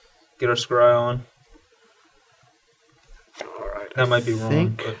 Get our scry on. Alright. That might be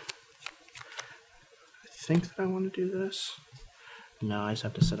wrong, but... I think that I want to do this. No, I just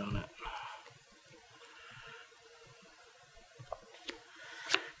have to sit on it.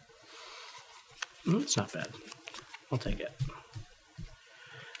 It's not bad. I'll take it.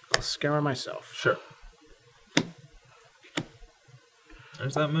 I'll scour myself. Sure.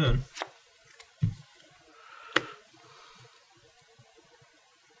 There's that moon.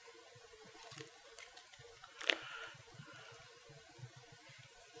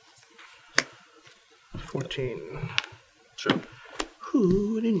 Sure.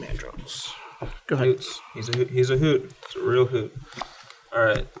 Hooting mandrels. Go ahead. Hoots. He's a hoot. He's a hoot. It's a real hoot. All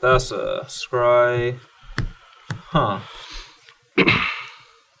right, that's a scry. Huh.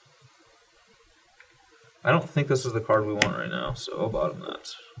 I don't think this is the card we want right now, so I'll bottom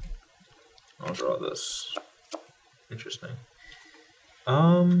that. I'll draw this. Interesting.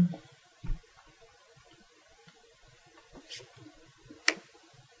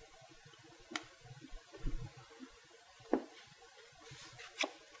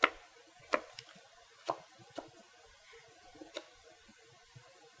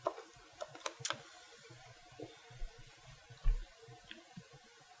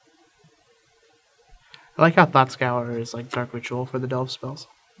 I like how Thought Scour is like Dark Ritual for the Delve spells.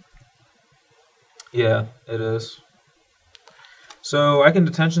 Yeah, it is. So I can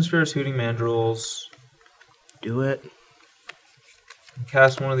Detention Spheres, Hooting Mandrills. Do it.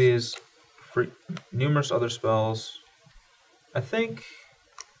 Cast one of these numerous other spells. I think...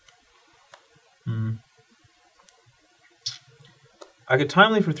 I could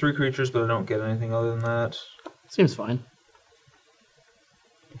Timely for 3 creatures, but I don't get anything other than that. Seems fine.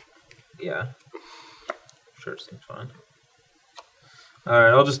 Yeah. Sure, it seems fine.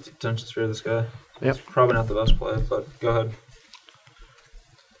 Alright, I'll just Detention Sphere this guy. Yep. It's probably not the best play, but go ahead.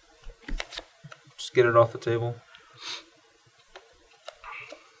 Just get it off the table.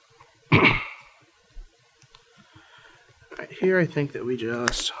 here I think that we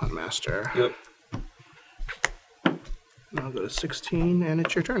just Huntmaster. Yep. And I'll go to 16, and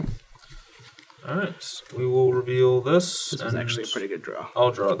it's your turn. All right. So we will reveal this. This is actually a pretty good draw.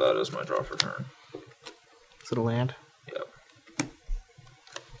 I'll draw that as my draw for turn. Is it a land? Yep.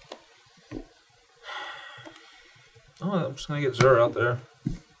 Oh, I'm just gonna get Zur out there.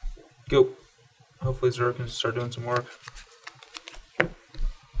 Go. Hopefully Zur can start doing some work.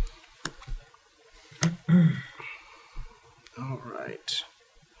 All right.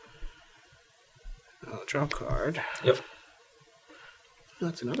 I'll draw a card. Yep.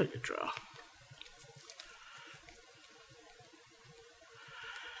 That's another good draw.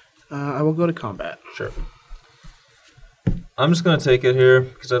 I will go to combat. Sure. I'm just gonna take it here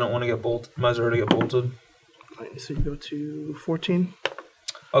because I don't want to get bolted. My Zur to get bolted. Right, so you go to 14.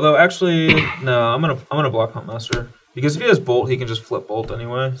 Although actually, no, I'm gonna block Huntmaster because if he has bolt, he can just flip bolt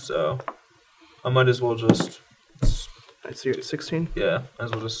anyway. So I might as well just. Alright, so you're at 16? Yeah, might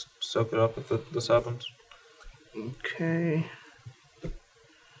as well just soak it up if this happens. Okay.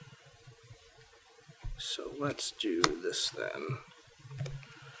 So let's do this then.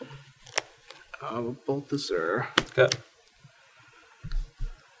 I'll bolt the Zur. Okay.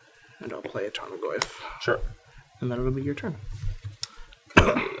 And I'll play a Tarmogoyf. Sure. And then it'll be your turn.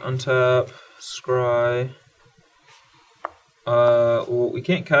 Okay, untap, scry. Well, we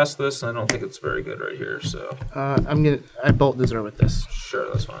can't cast this, and I don't think it's very good right here, so. I bolt the Zur with this. Sure,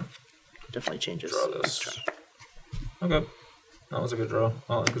 that's fine. Definitely changes. Draw this. Okay. That was a good draw.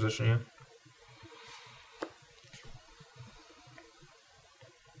 I'll Inquisition you.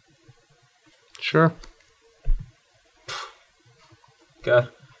 Sure. Okay.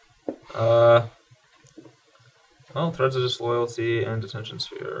 Well, Threads of Disloyalty and Detention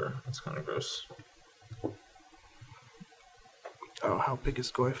Sphere. That's kind of gross. Oh, how big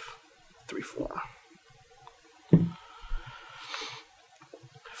is Goyf? 3/4.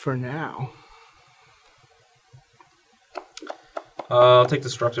 For now. I'll take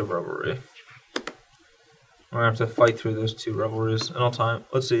Destructive Revelry. We're gonna have to fight through those two revelries, and I'll time.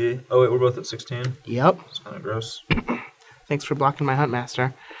 Let's see. Oh wait, we're both at 16. Yep. It's kind of gross. Thanks for blocking my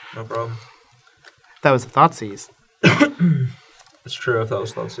Huntmaster. No problem. That was a Thoughtseize. It's true if that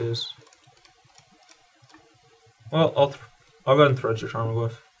was Thoughtseize. Well, I'll go ahead and Thread your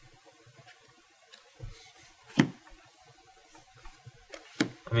Tarmogoyf.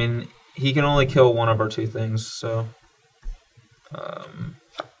 I mean, he can only kill one of our two things, so.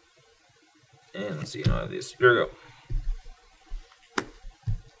 And let's see, you know these. Here we go.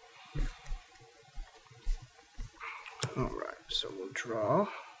 Alright, so we'll draw.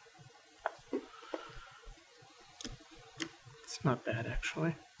 It's not bad,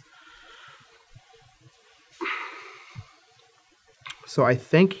 actually. So I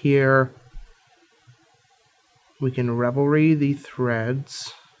think here we can Revelry the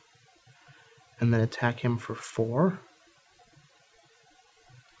Threads and then attack him for 4.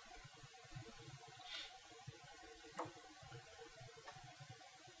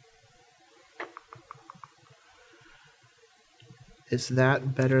 Is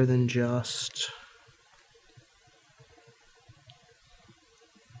that better than just...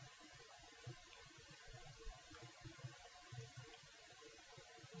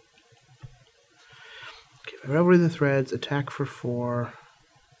 Okay, if I Revelry the Threads, attack for 4.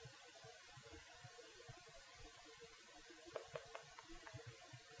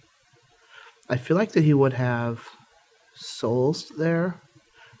 I feel like that he would have souls there.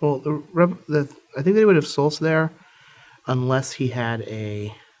 Well, I think they would have souls there unless he had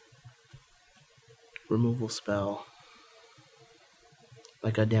a removal spell,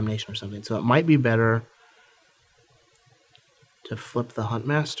 like a damnation or something. So it might be better to flip the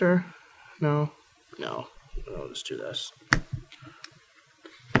Huntmaster. No, I'll just do this.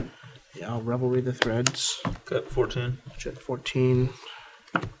 Yeah, I'll Revelry the Threads. Okay, 14. Check 14.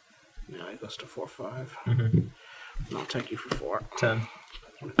 Now it goes to 4/5. And I'll take you for 4. 10.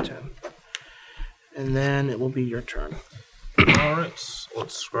 10. And then it will be your turn. Alright,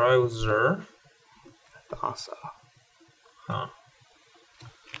 let's scry with Zur. Thassa. Huh.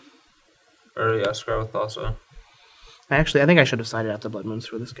 Or yeah, scry with Thassa. I think I should have sided out the Blood Moons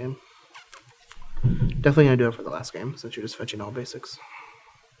for this game. Definitely going to do it for the last game, since you're just fetching all basics.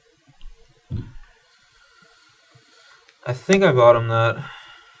 I think I bought him that.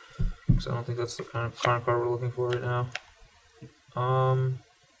 Because I don't think that's the kind of card we're looking for right now.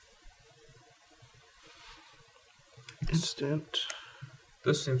 Instant.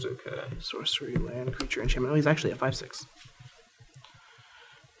 This seems okay. Sorcery, land, creature, enchantment. Oh, he's actually at 5/6.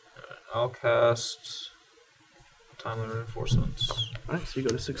 I'll cast Timely Reinforcements. Alright, so you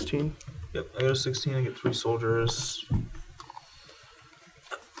go to 16. Yep, I go to 16, I get 3 soldiers.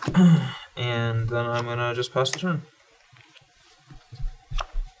 And then I'm gonna just pass the turn.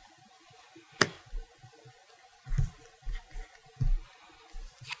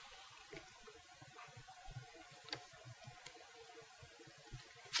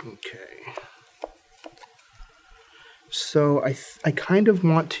 Okay. So I kind of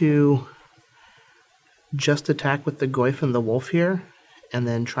want to just attack with the Goyf and the Wolf here, and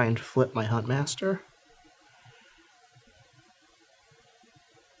then try and flip my Huntmaster.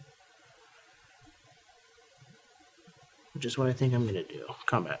 Which is what I think I'm going to do.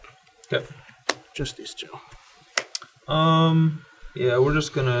 Combat. Okay. Just these two. Yeah, we're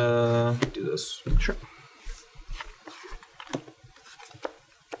just gonna do this. Sure.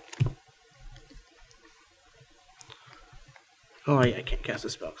 Oh, I can't cast a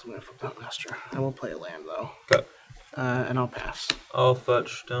spell because I'm going to flip the Huntmaster. I will play a land, though. Okay. And I'll pass. I'll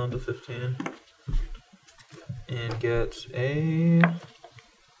fetch down to 15. And get a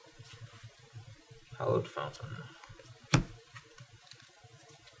Hallowed Fountain.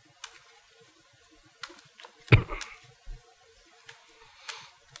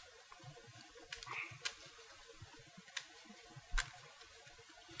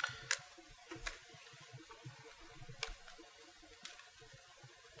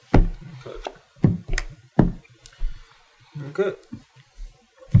 Okay.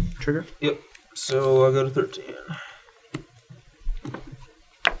 Trigger? Yep. So I go to 13.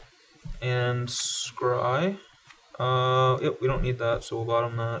 And scry. Yep, we don't need that, so we'll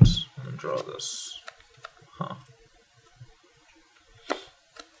bottom that and then draw this. Huh.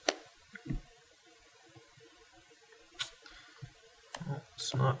 Well,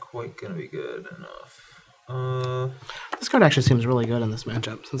 it's not quite gonna be good enough. This card actually seems really good in this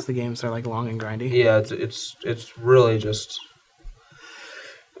matchup since the games are like long and grindy. Yeah, it's really just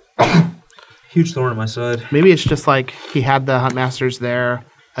huge thorn in my side. Maybe it's just like he had the Huntmasters there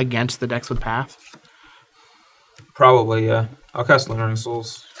against the decks with Path. Probably, yeah. I'll cast Lingering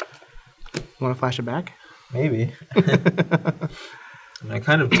Souls. Want to flash it back? Maybe. I mean, I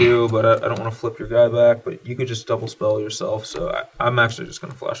kind of do, but I don't want to flip your guy back. But you could just double spell yourself, so I'm actually just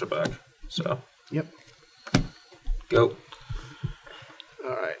going to flash it back. So. Yep. Go.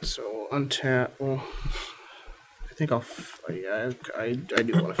 Alright, so untap. Well, I think I'll. Yeah, I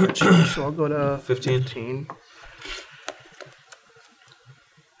do want to fetch here, so I'll go to 15.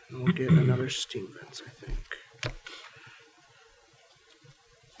 And we'll get another Steam Vents, I think.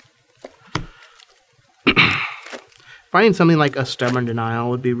 Finding something like a Stubborn Denial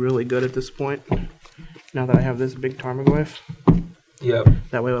would be really good at this point. Now that I have this big Tarmogoyf. Yep.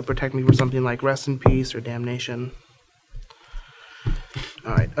 That way it will protect me for something like Rest in Peace or Damnation.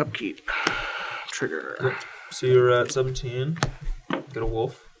 Alright, upkeep. Trigger. Yep. So you're at 17. Get a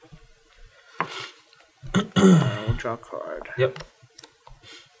wolf. We'll draw a card. Yep.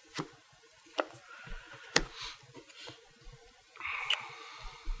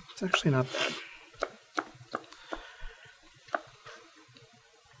 It's actually not bad.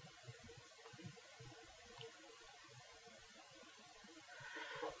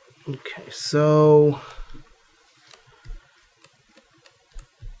 Okay, so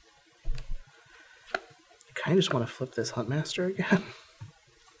I kind of just want to flip this Huntmaster again.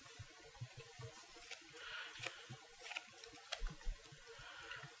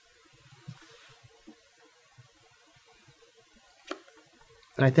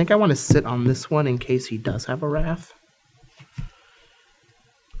 And I think I want to sit on this one in case he does have a Wrath.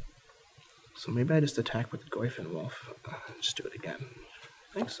 So maybe I just attack with the Goyf and Wolf. Just do it again.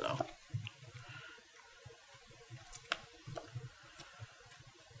 I think so.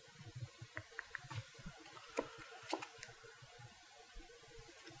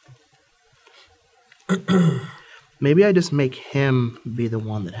 Maybe I just make him be the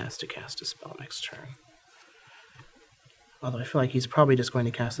one that has to cast a spell next turn. Although I feel like he's probably just going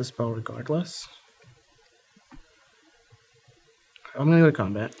to cast a spell regardless. I'm going to go to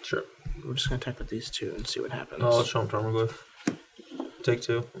combat. Sure. We're just going to attack with these two and see what happens. Oh, let's show him Tarmogoyf. Take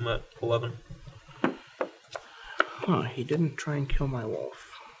 2. I'm at 11. Huh, he didn't try and kill my wolf.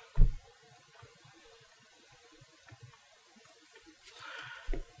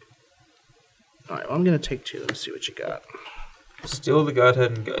 Alright, well, I'm going to take 2 and see what you got. Steal the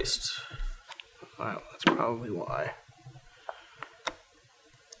Godhead and Geist. Wow, that's probably why.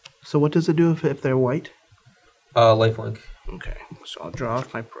 So what does it do if they're white? Lifelink. Okay, so I'll draw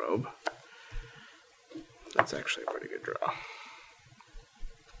off my probe. That's actually a pretty good draw.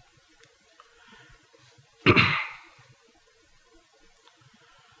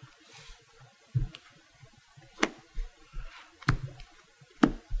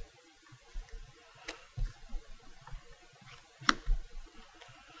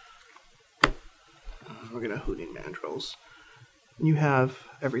 we're gonna Hooting Mandrills. You have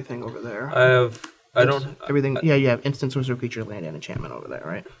everything over there. I don't... Everything... Yeah, you have instant sorcerer creature, land, and enchantment over there,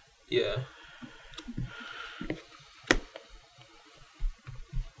 right? Yeah.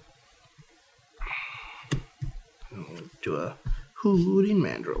 We'll do a Hooting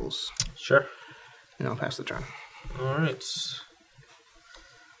Mandrills. Sure. And I'll pass the turn. Alright.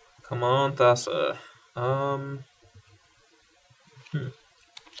 Come on, Thassa.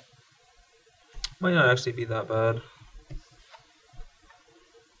 Might not actually be that bad.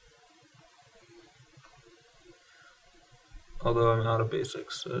 Although I'm out of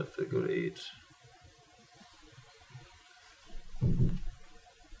basics, so if they go to 8.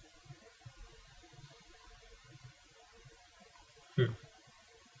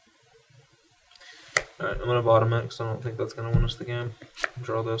 Alright, I'm gonna bottom it because I don't think that's gonna win us the game.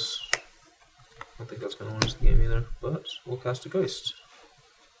 Draw this. I don't think that's gonna win us the game either, but we'll cast a Geist.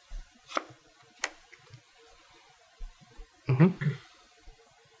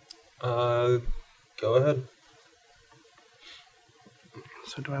 Go ahead.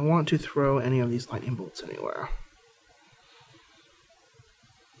 So do I want to throw any of these lightning bolts anywhere?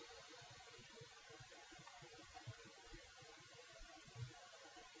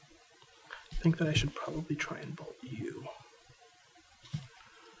 I think that I should probably try and bolt you.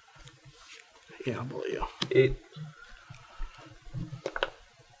 Yeah, I'll bolt you. 8.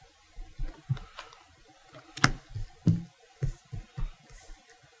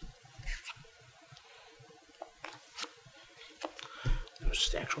 It was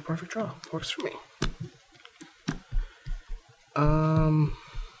just the actual perfect draw. Works for me.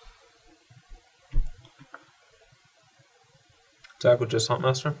 Attack with just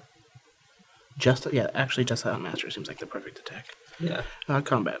Huntmaster? Actually just Huntmaster seems like the perfect attack. Yeah.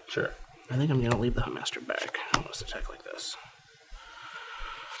 Combat. Sure. I think I'm gonna leave the Huntmaster back. I want to attack like this.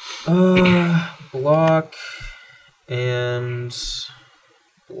 Block and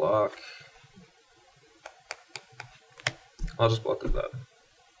block. I'll just block with that.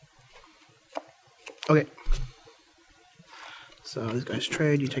 Okay. So these guys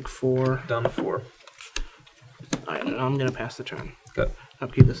trade. You take 4. Down to 4. Alright, I'm gonna pass the turn. Okay.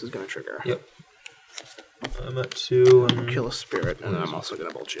 Upkeep. This is gonna trigger. Yep. I'm at 2 and Kill a spirit, and then I'm also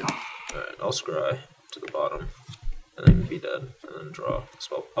gonna bolt you. Alright, I'll scry to the bottom. And then be dead. And then draw.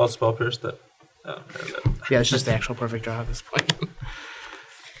 I'll spell pierce that. Oh, yeah, it's just the actual perfect draw at this point.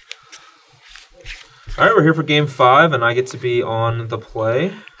 Alright, we're here for game 5, and I get to be on the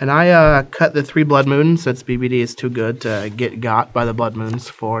play. And I cut the 3 Blood Moons, since BBD is too good to get got by the Blood Moons,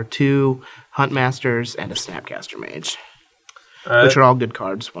 for 2 Huntmasters and a Snapcaster Mage. Which are all good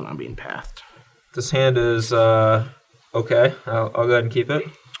cards when I'm being pathed. This hand is okay. I'll go ahead and keep it.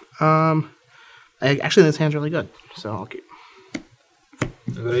 Actually, this hand's really good, so I'll keep. I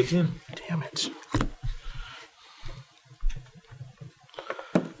got 18. Damn it.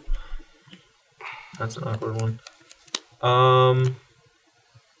 That's an awkward one.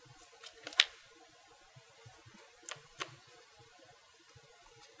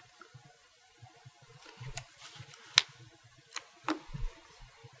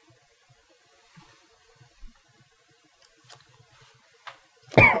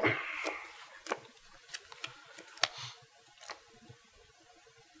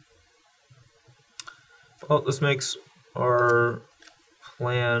 Well, this makes our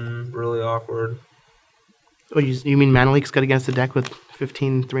plan really awkward. Oh, you mean Mana Leak's good against a deck with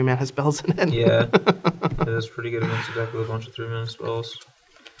 15 3-mana spells in it? Yeah, it is pretty good against a deck with a bunch of 3-mana spells.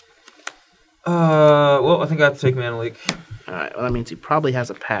 Well, I think I have to take Mana Leak. Alright, well that means he probably has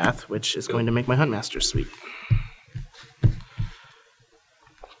a path, which is going to make my Huntmaster sweet.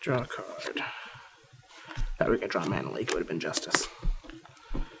 Draw a card. Thought we could draw Mana Leak, it would have been Justice.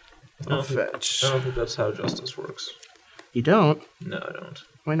 I'll fetch. I don't think that's how Justice works. You don't? No, I don't.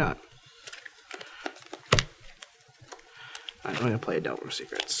 Why not? Alright, I'm going to play a Delver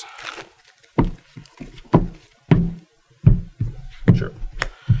Secrets. Sure.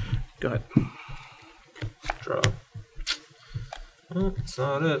 Go ahead. Draw. Oh, that's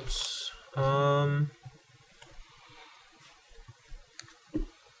not it.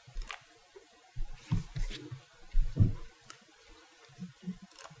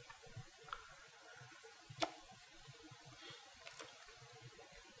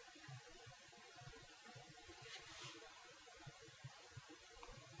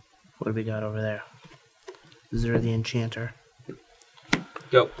 What do we got over there? Zur the Enchanter.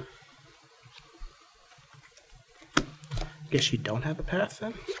 Go. Guess you don't have a path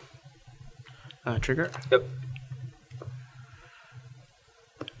then? Trigger? Yep.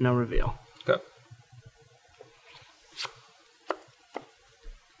 No reveal. Go.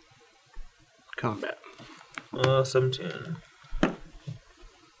 Combat. 17.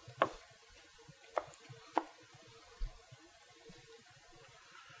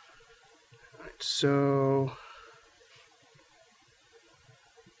 Alright, so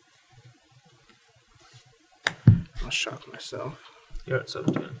I'll shock myself. You're at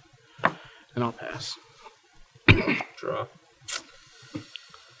 17. And I'll pass. Draw.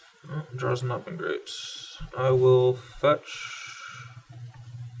 Oh, draw's not been great. I will fetch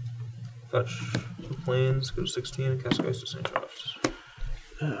the planes, go to 16, and cast Geist of St. Traps.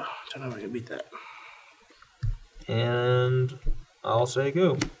 Oh, don't know if I can beat that. And I'll say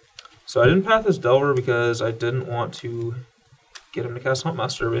go. So I didn't path this Delver because I didn't want to get him to cast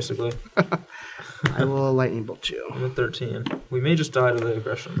Huntmaster, basically. I will Lightning Bolt you. I'm at 13. We may just die to the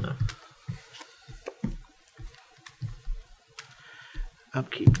aggression, though.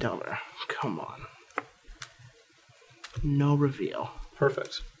 Upkeep Delver. Come on. No reveal.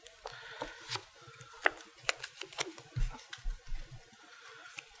 Perfect.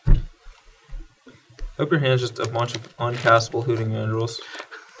 Hope your hand's just a bunch of uncastable Hooting Mandrills.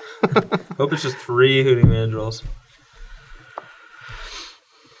 Hope it's just 3 Hooting Mandrills.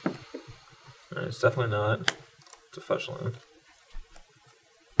 Alright, it's definitely not. It's a fetch land.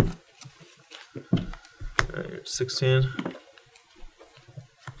 Alright, you're at 16.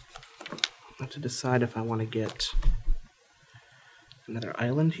 I have to decide if I want to get another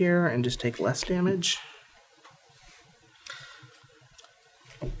island here and just take less damage.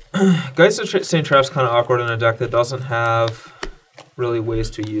 Geist of St. Trap's kind of awkward in a deck that doesn't have really ways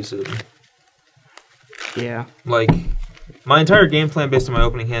to use it. Yeah. Like, my entire game plan based on my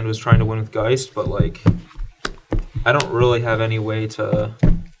opening hand was trying to win with Geist, but like, I don't really have any way to...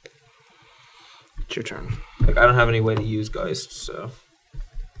 It's your turn. Like, I don't have any way to use Geist, so...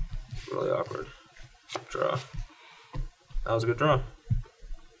 Really awkward. Draw. That was a good draw.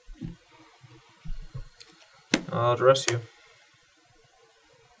 I'll dress you.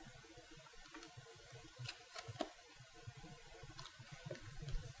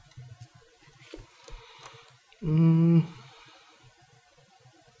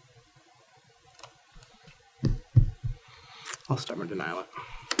 I'll Stubborn Denial it.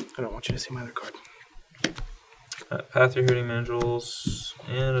 I don't want you to see my other card. Path your Hooting Mandrills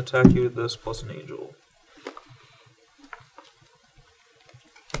and attack you with this plus an Angel.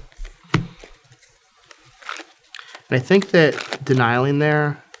 And I think that denialing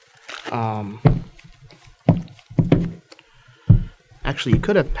there, actually, you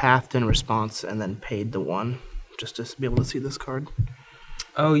could have pathed in response and then paid the 1 just to be able to see this card.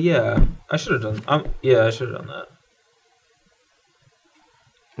 Oh yeah, I should have done. Yeah, I should have done that.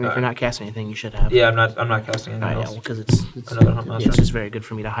 I mean, if you're not casting anything, you should have. Yeah, I'm not casting anything else. Yeah, because it's Another Huntmaster. it's just very good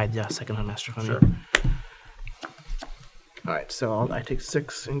for me to hide the second Huntmaster from Sure. you. All right, so I take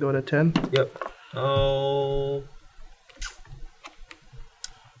 6 and go to 10. Yep. Oh.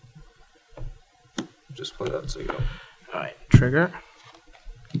 Just play that and say go. All right, trigger.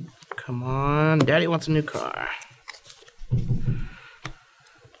 Come on, Daddy wants a new car.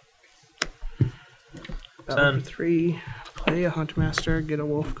 10. 3. Play a Huntmaster, get a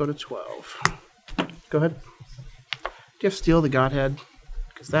wolf, go to 12. Go ahead. Do you have Steal the Godhead?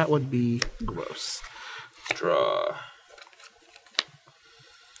 Because that would be gross. Draw.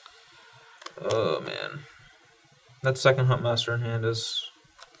 Oh man. That second Huntmaster in hand is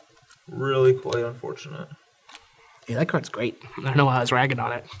really quite unfortunate. Yeah, that card's great. I don't know why I was ragging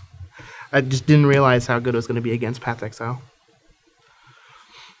on it. I just didn't realize how good it was going to be against Path Exile.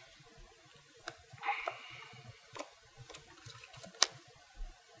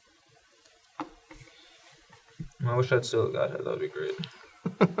 I wish I'd still got it. That would be great.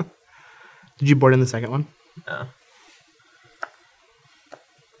 Did you board in the second one? Yeah.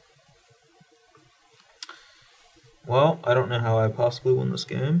 Well, I don't know how I possibly win this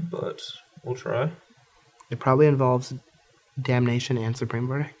game, but we'll try. It probably involves Damnation and Supreme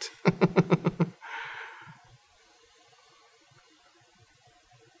Verdict.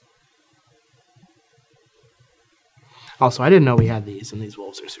 Also, I didn't know we had these, and these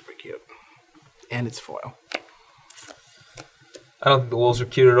wolves are super cute. And it's foil. I don't think the wolves are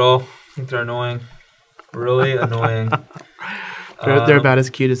cute at all. I think they're annoying. Really annoying. They're about as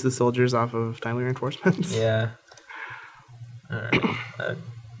cute as the soldiers off of Timely Reinforcements. Yeah. Alright.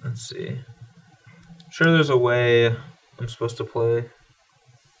 Let's see. Sure, there's a way I'm supposed to play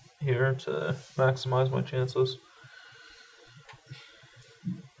here to maximize my chances.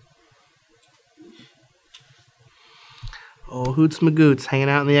 Oh, Hoots Magoots hanging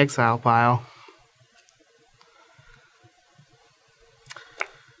out in the exile pile.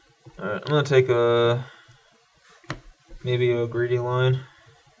 Alright, I'm gonna take maybe a greedy line.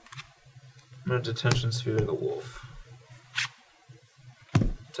 I'm going to Detention Sphere the Wolf.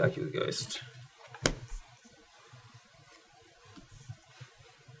 Attack you with Geist.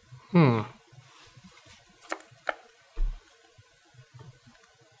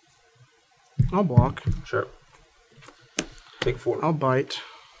 I'll block. Sure. Take 4. I'll bite.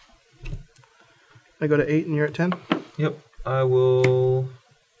 I go to 8 and you're at 10? Yep. I will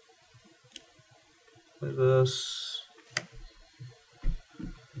play this.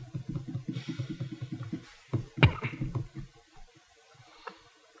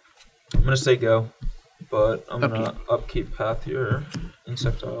 I'm going to say go, but I'm going to upkeep path your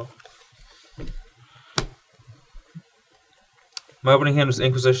Insectile. My opening hand was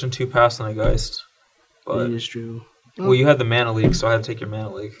Inquisition, 2 pass, and a Geist. But You just drew. well, you had the mana leak, so I had to take your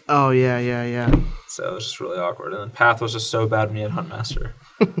mana leak. Oh, yeah. So it was just really awkward. And then Path was just so bad when you had Huntmaster.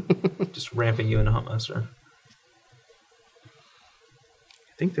 Just ramping you into Huntmaster.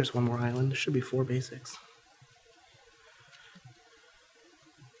 I think there's one more island. There should be 4 basics.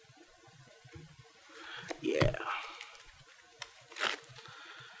 Yeah.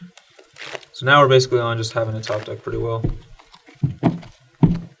 So now we're basically on just having a top deck pretty well.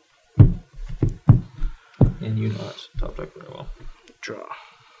 And you not top deck very well. Draw.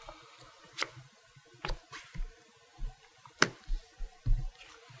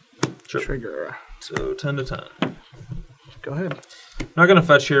 Sure. Trigger. So 10 to 10. Go ahead. I'm not going to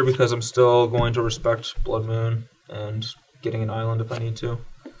fetch here because I'm still going to respect Blood Moon and getting an island if I need to.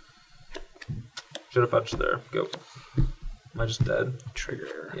 Should have fetched there. Go. Am I just dead?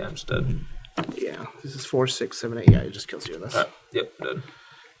 Trigger. Yeah, I'm just dead. Yeah. This is 4, 6, 7, 8. Yeah, it just kills you in this. Yep, dead.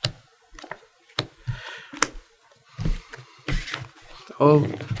 Oh,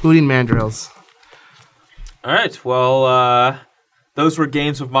 Hooting Mandrills. Alright, well, those were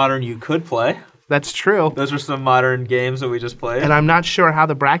games of Modern you could play. That's true. Those were some Modern games that we just played. And I'm not sure how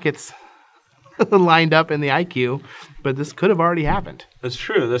the brackets lined up in the IQ, but this could have already happened. That's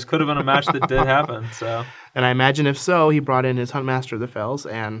true. This could have been a match that did happen. So, and I imagine if so, he brought in his Huntmaster of the Fells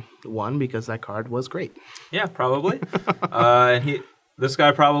and won because that card was great. Yeah, probably. And this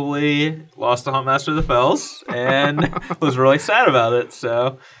guy probably lost to Huntmaster of the Fells and was really sad about it.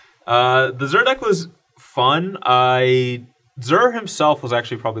 So, the Zur deck was fun. Zur himself was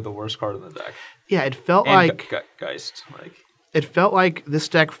actually probably the worst card in the deck. Yeah, it felt and like Geist. It felt like this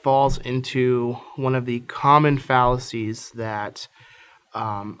deck falls into one of the common fallacies that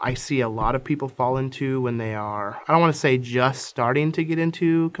I see a lot of people fall into when they are, I don't want to say just starting to get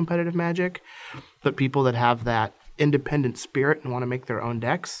into competitive Magic, but people that have that independent spirit and want to make their own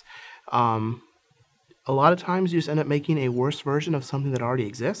decks. A lot of times you just end up making a worse version of something that already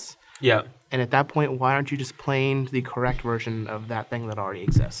exists. Yeah. And at that point, why aren't you just playing the correct version of that thing that already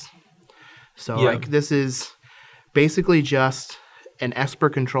exists? So, like, this is basically just an Esper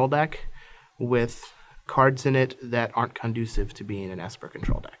control deck with cards in it that aren't conducive to being an Esper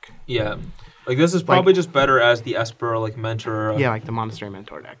control deck. Yeah. Like, this is probably just better as the Esper, like, mentor. Yeah, like the Monastery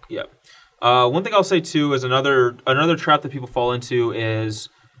Mentor deck. Yeah. One thing I'll say, too, is another trap that people fall into is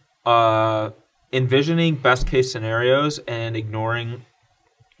envisioning best-case scenarios and ignoring,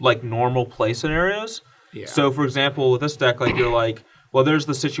 like, normal play scenarios. Yeah. So, for example, with this deck, like, you're like, well, there's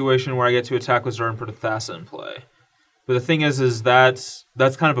the situation where I get to attack with Zur and put a Thassa in play. But the thing is that's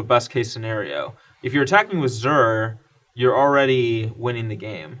kind of a best-case scenario. If you're attacking with Zur, you're already winning the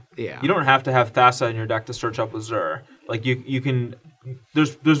game. Yeah. You don't have to have Thassa in your deck to search up with Zur. Like, you can...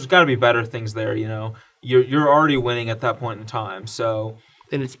 There's got to be better things there, you know? You're already winning at that point in time, so...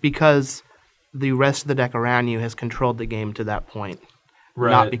 And it's because the rest of the deck around you has controlled the game to that point.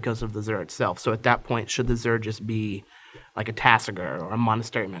 Right. Not because of the Zur itself. So at that point, should the Zur just be like a Tassiger or a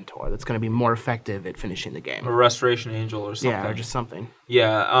Monastery Mentor that's going to be more effective at finishing the game? A Restoration Angel or something. Yeah, or just something.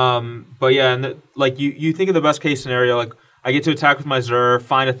 Yeah, but yeah, and like you think of the best case scenario, like I get to attack with my Zur,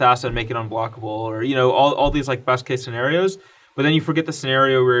 find a Thassa and make it unblockable, or you know, all these like best case scenarios. But then you forget the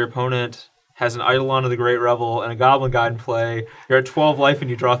scenario where your opponent has an Eidolon of the Great Revel and a Goblin God in play. You're at 12 life and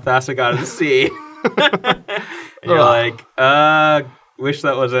you draw Thassa God of the Sea. And you're like, wish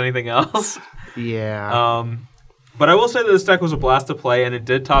that was anything else. Yeah. But I will say that this deck was a blast to play, and it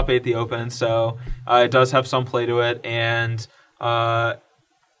did top 8 the Open, so it does have some play to it, and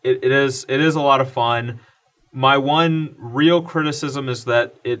it is a lot of fun. My one real criticism is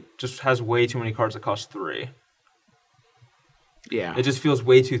that it just has way too many cards that cost 3. Yeah. It just feels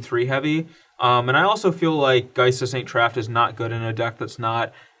way too 3 heavy. And I also feel like Geist of St. Traft is not good in a deck that's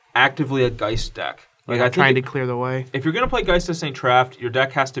not actively a Geist deck. Like I'm trying to clear the way. If you're going to play Geist of St. Traft, your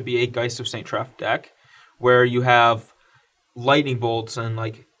deck has to be a Geist of St. Traft deck where you have lightning bolts and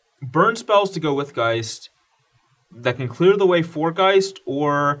like burn spells to go with Geist that can clear the way for Geist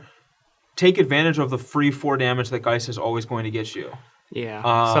or take advantage of the free 4 damage that Geist is always going to get you. Yeah,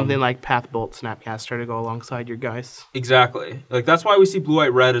 something like Path Bolt Snapcaster to go alongside your Geist. Exactly. Like that's why we see blue,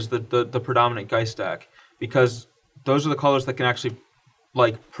 white, red as the predominant Geist deck, because those are the colors that can actually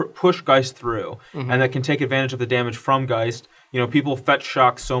like push Geist through, and that can take advantage of the damage from Geist. You know, people fetch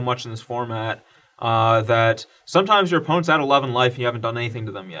shock so much in this format that sometimes your opponent's at 11 life and you haven't done anything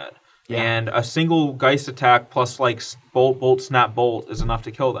to them yet. Yeah. And a single Geist attack plus like bolt, snap, bolt is enough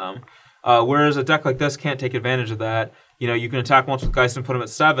to kill them. Whereas a deck like this can't take advantage of that. You know, you can attack once with Geist and put him at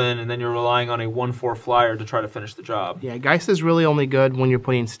 7, and then you're relying on a 1/4 flyer to try to finish the job. Yeah, Geist is really only good when you're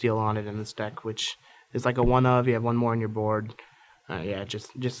putting Steel on it in this deck, which is like a 1-of. You have 1 more on your board. Yeah, it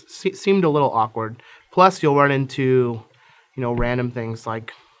just seemed a little awkward. Plus, you'll run into, you know, random things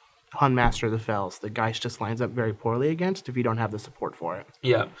like Hunmaster of the Fells. The Geist just lines up very poorly against if you don't have the support for it.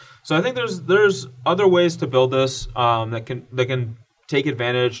 Yeah, so I think there's other ways to build this that can take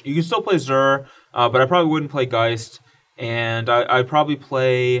advantage. You can still play Zur, but I probably wouldn't play Geist. And I'd probably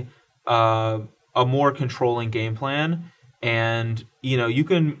play a more controlling game plan. And, you know,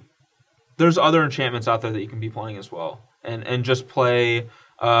 there's other enchantments out there that you can be playing as well. And just play,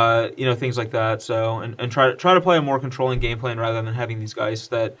 you know, things like that. So, and try to play a more controlling game plan rather than having these guys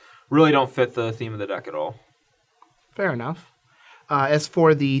that really don't fit the theme of the deck at all. Fair enough. As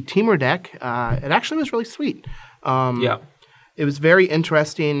for the Temur deck, it actually was really sweet. Yeah. It was very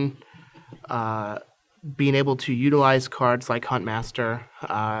interesting being able to utilize cards like Huntmaster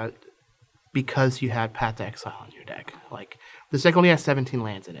because you had Path to Exile in your deck. Like, this deck only has 17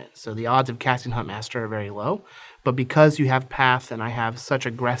 lands in it, so the odds of casting Huntmaster are very low. But because you have Path, and I have such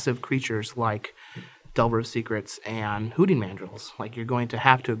aggressive creatures like Delver of Secrets and Hooting Mandrills, like, you're going to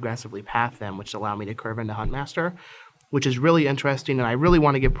have to aggressively Path them, which allow me to curve into Huntmaster, which is really interesting, and I really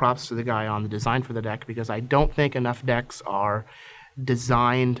want to give props to the guy on the design for the deck, because I don't think enough decks are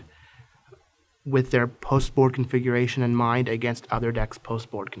designed with their post-board configuration in mind against other decks'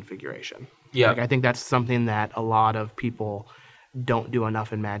 post-board configuration. Yeah. Like, I think that's something that a lot of people don't do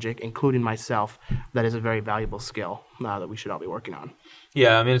enough in Magic, including myself. That is a very valuable skill that we should all be working on.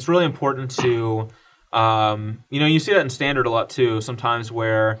 Yeah, I mean, it's really important to, you know, you see that in Standard a lot too, sometimes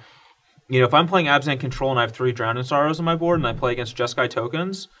where, you know, if I'm playing Abzan Control and I have 3 Drowning Sorrows on my board and I play against Jeskai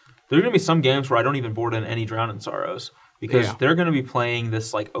tokens, there are going to be some games where I don't even board in any Drowning Sorrows. Because they're going to be playing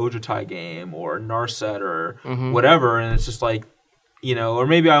this like Ojutai game or Narset or whatever, and it's just like, you know, or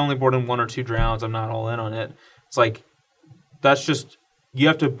maybe I only board in 1 or 2 drowns, I'm not all in on it. It's like, that's just, you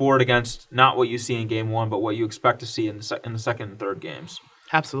have to board against not what you see in game 1, but what you expect to see in the second and third games.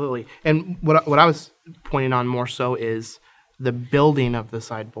 Absolutely. And what I was pointing on more so is the building of the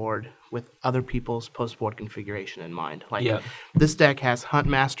sideboard with other people's post-board configuration in mind. Like, this deck has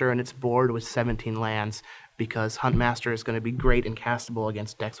Huntmaster in its board with 17 lands, because Huntmaster is going to be great and castable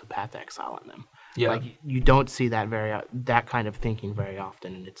against decks with Path to Exile on them. Yeah. Like, you don't see that kind of thinking very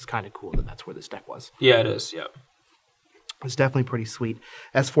often, and it's kind of cool that that's where this deck was. Yeah, it is, yeah. It's definitely pretty sweet.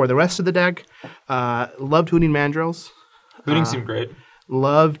 As for the rest of the deck, loved Hooting Mandrills. Hooting seemed great.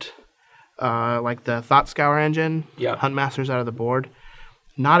 Loved, like, the Thought Scour engine. Yeah. Huntmaster's out of the board.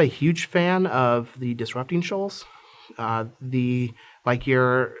 Not a huge fan of the Disrupting Shoals.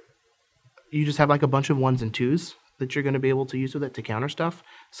 You just have like a bunch of 1s and 2s that you're going to be able to use with it to counter stuff.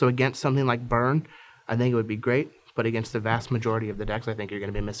 So against something like Burn, I think it would be great. But against the vast majority of the decks, I think you're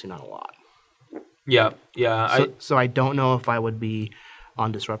going to be missing out a lot. Yeah, yeah. So I don't know if I would be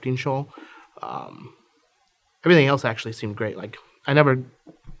on Disrupting Shoal. Everything else actually seemed great. Like, I never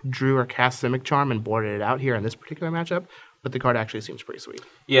drew or cast Simic Charm and boarded it out here in this particular matchup, but the card actually seems pretty sweet.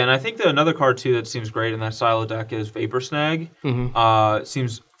 Yeah, and I think that another card, too, that seems great in that style of deck is Vapor Snag. It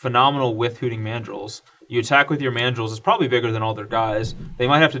seems phenomenal with Hooting Mandrills. You attack with your Mandrills. It's probably bigger than all their guys. They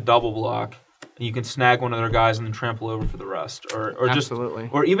might have to double block, and you can snag one of their guys and then trample over for the rest. Or Absolutely.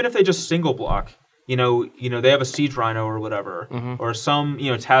 Or even if they just single block, you know, they have a Siege Rhino or whatever, or some,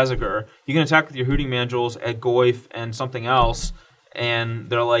 you know, Tazagur. You can attack with your Hooting Mandrills at Goyf and something else, and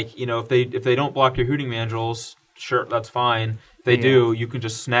they're like, you know, if they don't block your Hooting Mandrills, sure, that's fine. If they do, you can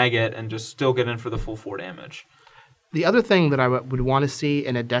just snag it and just still get in for the full 4 damage. The other thing that I would want to see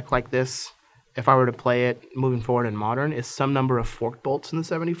in a deck like this, if I were to play it moving forward in Modern, is some number of Forked Bolts in the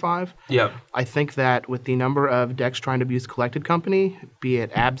 75. Yeah. I think that with the number of decks trying to use Collected Company, be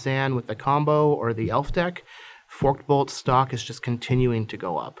it Abzan with the combo or the Elf deck, Forked Bolt stock is just continuing to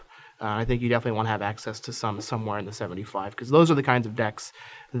go up. I think you definitely want to have access to some somewhere in the 75, because those are the kinds of decks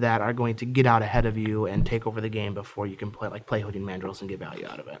that are going to get out ahead of you and take over the game before you can play Hooting Mandrills and get value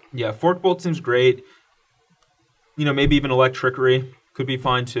out of it. Yeah, Forked Bolt seems great. You know, maybe even Electrickery could be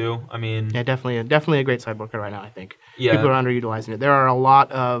fine too. I mean, yeah, definitely a great sideboard card right now, I think. Yeah. People are underutilizing it. There are a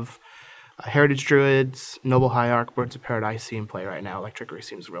lot of Heritage Druids, Noble Hierarch, Birds of Paradise see in play right now. Electrickery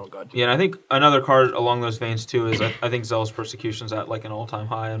seems real good. Yeah, and I think another card along those veins too is I think Zealous Persecution's at like an all-time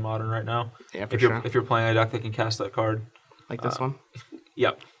high in Modern right now. Yeah, for sure. If you're playing a deck that can cast that card. Like this one?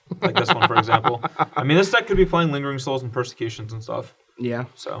 Yep. Like this one, for example. I mean, this deck could be playing Lingering Souls and Persecutions and stuff. Yeah.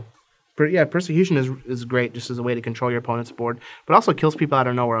 So. Yeah, Persecution is great just as a way to control your opponent's board, but also kills people out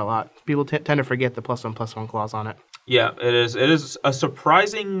of nowhere a lot. People tend to forget the +1/+1 clause on it. Yeah, it is. It is a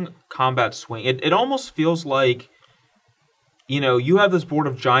surprising combat swing. It almost feels like, you have this board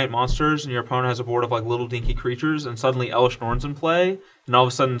of giant monsters, and your opponent has a board of like little dinky creatures, and suddenly Elish Norn's in play, and all of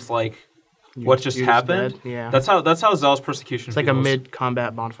a sudden it's like, what just happened? Yeah, that's how Zealous Persecution. It's like a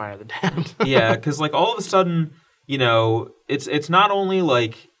mid-combat Bonfire of the Damned. Yeah, because like all of a sudden, it's not only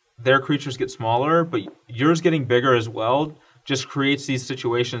like their creatures get smaller, but yours getting bigger as well. Just creates these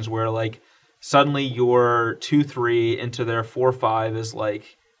situations where like suddenly your 2/3 into their 4/5 is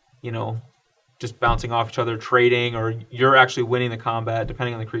like, just bouncing off each other, trading, or you're actually winning the combat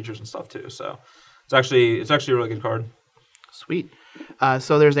depending on the creatures and stuff too. So it's actually a really good card. Sweet.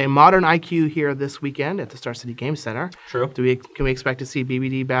 So there's a Modern IQ here this weekend at the Star City Game Center. True. Can we expect to see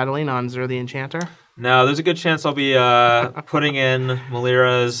BBD battling on Zur the Enchanter? No, there's a good chance I'll be putting in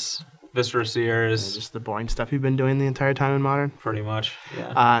Malira's, Viscera Seers. Just the boring stuff you've been doing the entire time in Modern? Pretty much,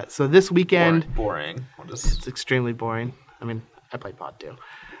 yeah. So this weekend... Boring. It's extremely boring. I mean, I play Pod too.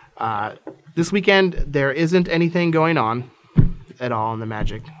 This weekend, there isn't anything going on at all in the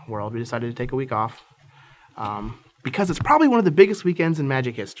Magic world. We decided to take a week off. Because it's probably one of the biggest weekends in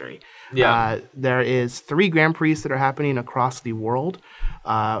Magic history. Yeah. There is 3 Grand Prix that are happening across the world.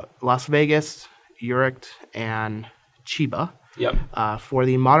 Las Vegas, Urich, and Chiba. Yep. For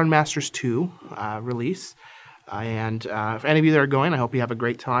the Modern Masters 2 release. And if any of you that are going, I hope you have a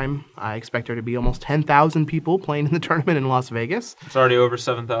great time. I expect there to be almost 10,000 people playing in the tournament in Las Vegas. It's already over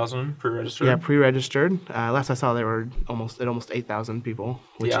 7,000 pre-registered. Yeah, pre-registered. Last I saw, there were almost 8,000 people,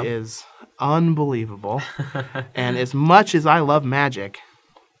 which is unbelievable. And as much as I love Magic,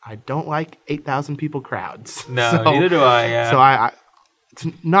 I don't like 8,000 people crowds. No, neither do I. Yeah. So it's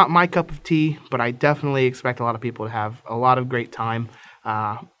not my cup of tea, but I definitely expect a lot of people to have a lot of great time.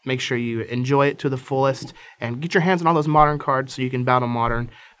 Make sure you enjoy it to the fullest and get your hands on all those Modern cards so you can battle Modern.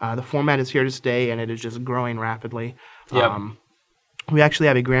 The format is here to stay, and it is just growing rapidly. Yep. We actually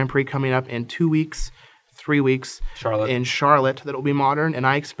have a Grand Prix coming up in 2 weeks, 3 weeks in Charlotte that will be Modern, and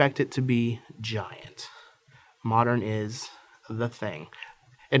I expect it to be giant. Modern is the thing.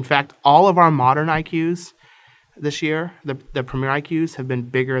 In fact, all of our Modern IQs this year, the Premier IQs have been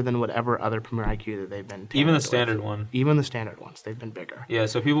bigger than whatever other Premier IQ that they've been. Even the standard one. Even the standard ones, they've been bigger. Yeah,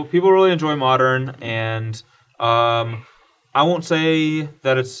 so people really enjoy Modern, and I won't say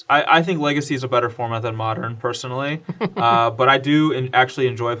that it's. I think Legacy is a better format than Modern personally, but I do actually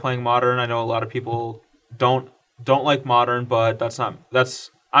enjoy playing Modern. I know a lot of people don't like Modern, but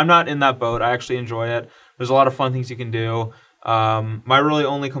I'm not in that boat. I actually enjoy it. There's a lot of fun things you can do. My really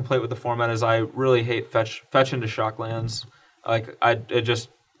only complaint with the format is I really hate fetch into shocklands. Like I'd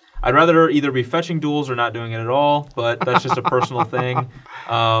rather either be fetching duels or not doing it at all. But that's just a personal thing.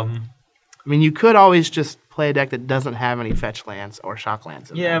 I mean, you could always just play a deck that doesn't have any fetch lands or shock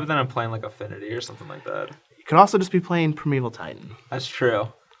lands in Yeah, them. but then I'm playing like Affinity or something like that. You could also just be playing Primeval Titan. That's true.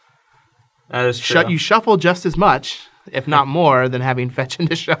 That is true. You shuffle just as much, if not more, than having fetch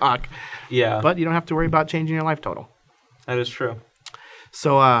into shock. Yeah. But you don't have to worry about changing your life total. That is true.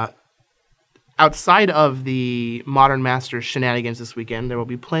 So, outside of the Modern Masters shenanigans this weekend, there will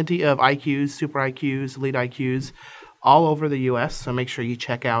be plenty of IQs, Super IQs, Elite IQs all over the U.S., so make sure you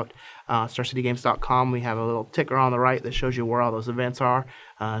check out StarCityGames.com. We have a little ticker on the right that shows you where all those events are,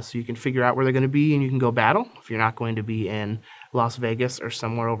 so you can figure out where they're going to be and you can go battle if you're not going to be in Las Vegas or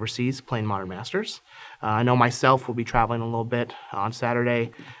somewhere overseas playing Modern Masters. I know myself will be traveling a little bit on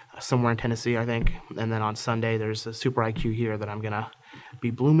Saturday, somewhere in Tennessee, I think. And then on Sunday, there's a Super IQ here that I'm going to be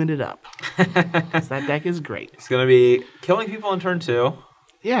blooming it up. That deck is great. It's going to be killing people on turn 2.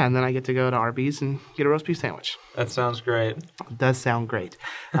 Yeah, and then I get to go to Arby's and get a roast beef sandwich. That sounds great. It does sound great.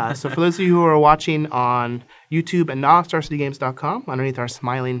 So for those of you who are watching on YouTube and not StarCityGames.com, underneath our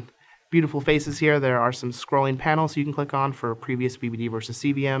smiling, beautiful faces here, there are some scrolling panels you can click on for previous BBD versus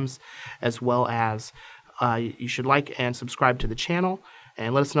CVMs, as well as you should like and subscribe to the channel.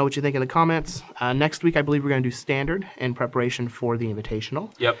 And let us know what you think in the comments. Next week, I believe we're going to do Standard in preparation for the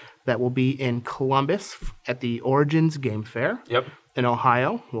Invitational. Yep. That will be in Columbus at the Origins Game Fair. Yep. In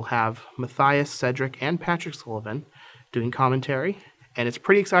Ohio, we'll have Matthias, Cedric, and Patrick Sullivan doing commentary. And it's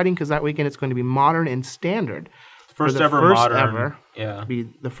pretty exciting because that weekend it's going to be Modern and Standard. First ever Modern. Yeah. Be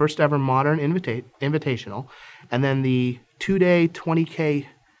the first ever Modern Invitational. And then the 2-day 20K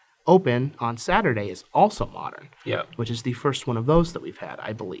Open on Saturday is also Modern. Yeah. Which is the first one of those that we've had,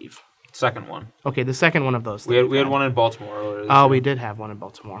 I believe. Second one. Okay, the second one of those. We had one in Baltimore earlier. Oh, we did have one in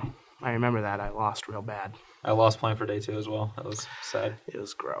Baltimore. I remember that. I lost real bad. I lost playing for day 2 as well. That was sad. It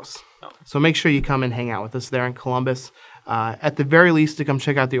was gross. Oh. So make sure you come and hang out with us there in Columbus. At the very least, to come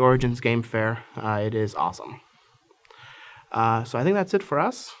check out the Origins Game Fair. It is awesome. So I think that's it for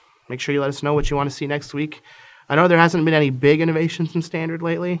us. Make sure you let us know what you want to see next week. I know there hasn't been any big innovations in Standard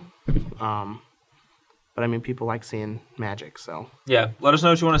lately. But I mean, people like seeing Magic, so. Yeah, let us know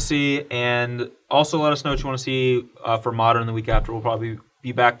what you want to see, and also let us know what you want to see for Modern the week after. We'll probably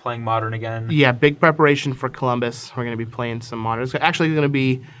be back playing Modern again. Yeah, big preparation for Columbus. We're going to be playing some Modern. It's actually going to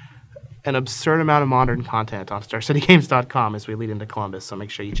be an absurd amount of Modern content on StarCityGames.com as we lead into Columbus, so make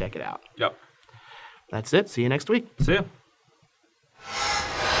sure you check it out. Yep. That's it. See you next week. See ya.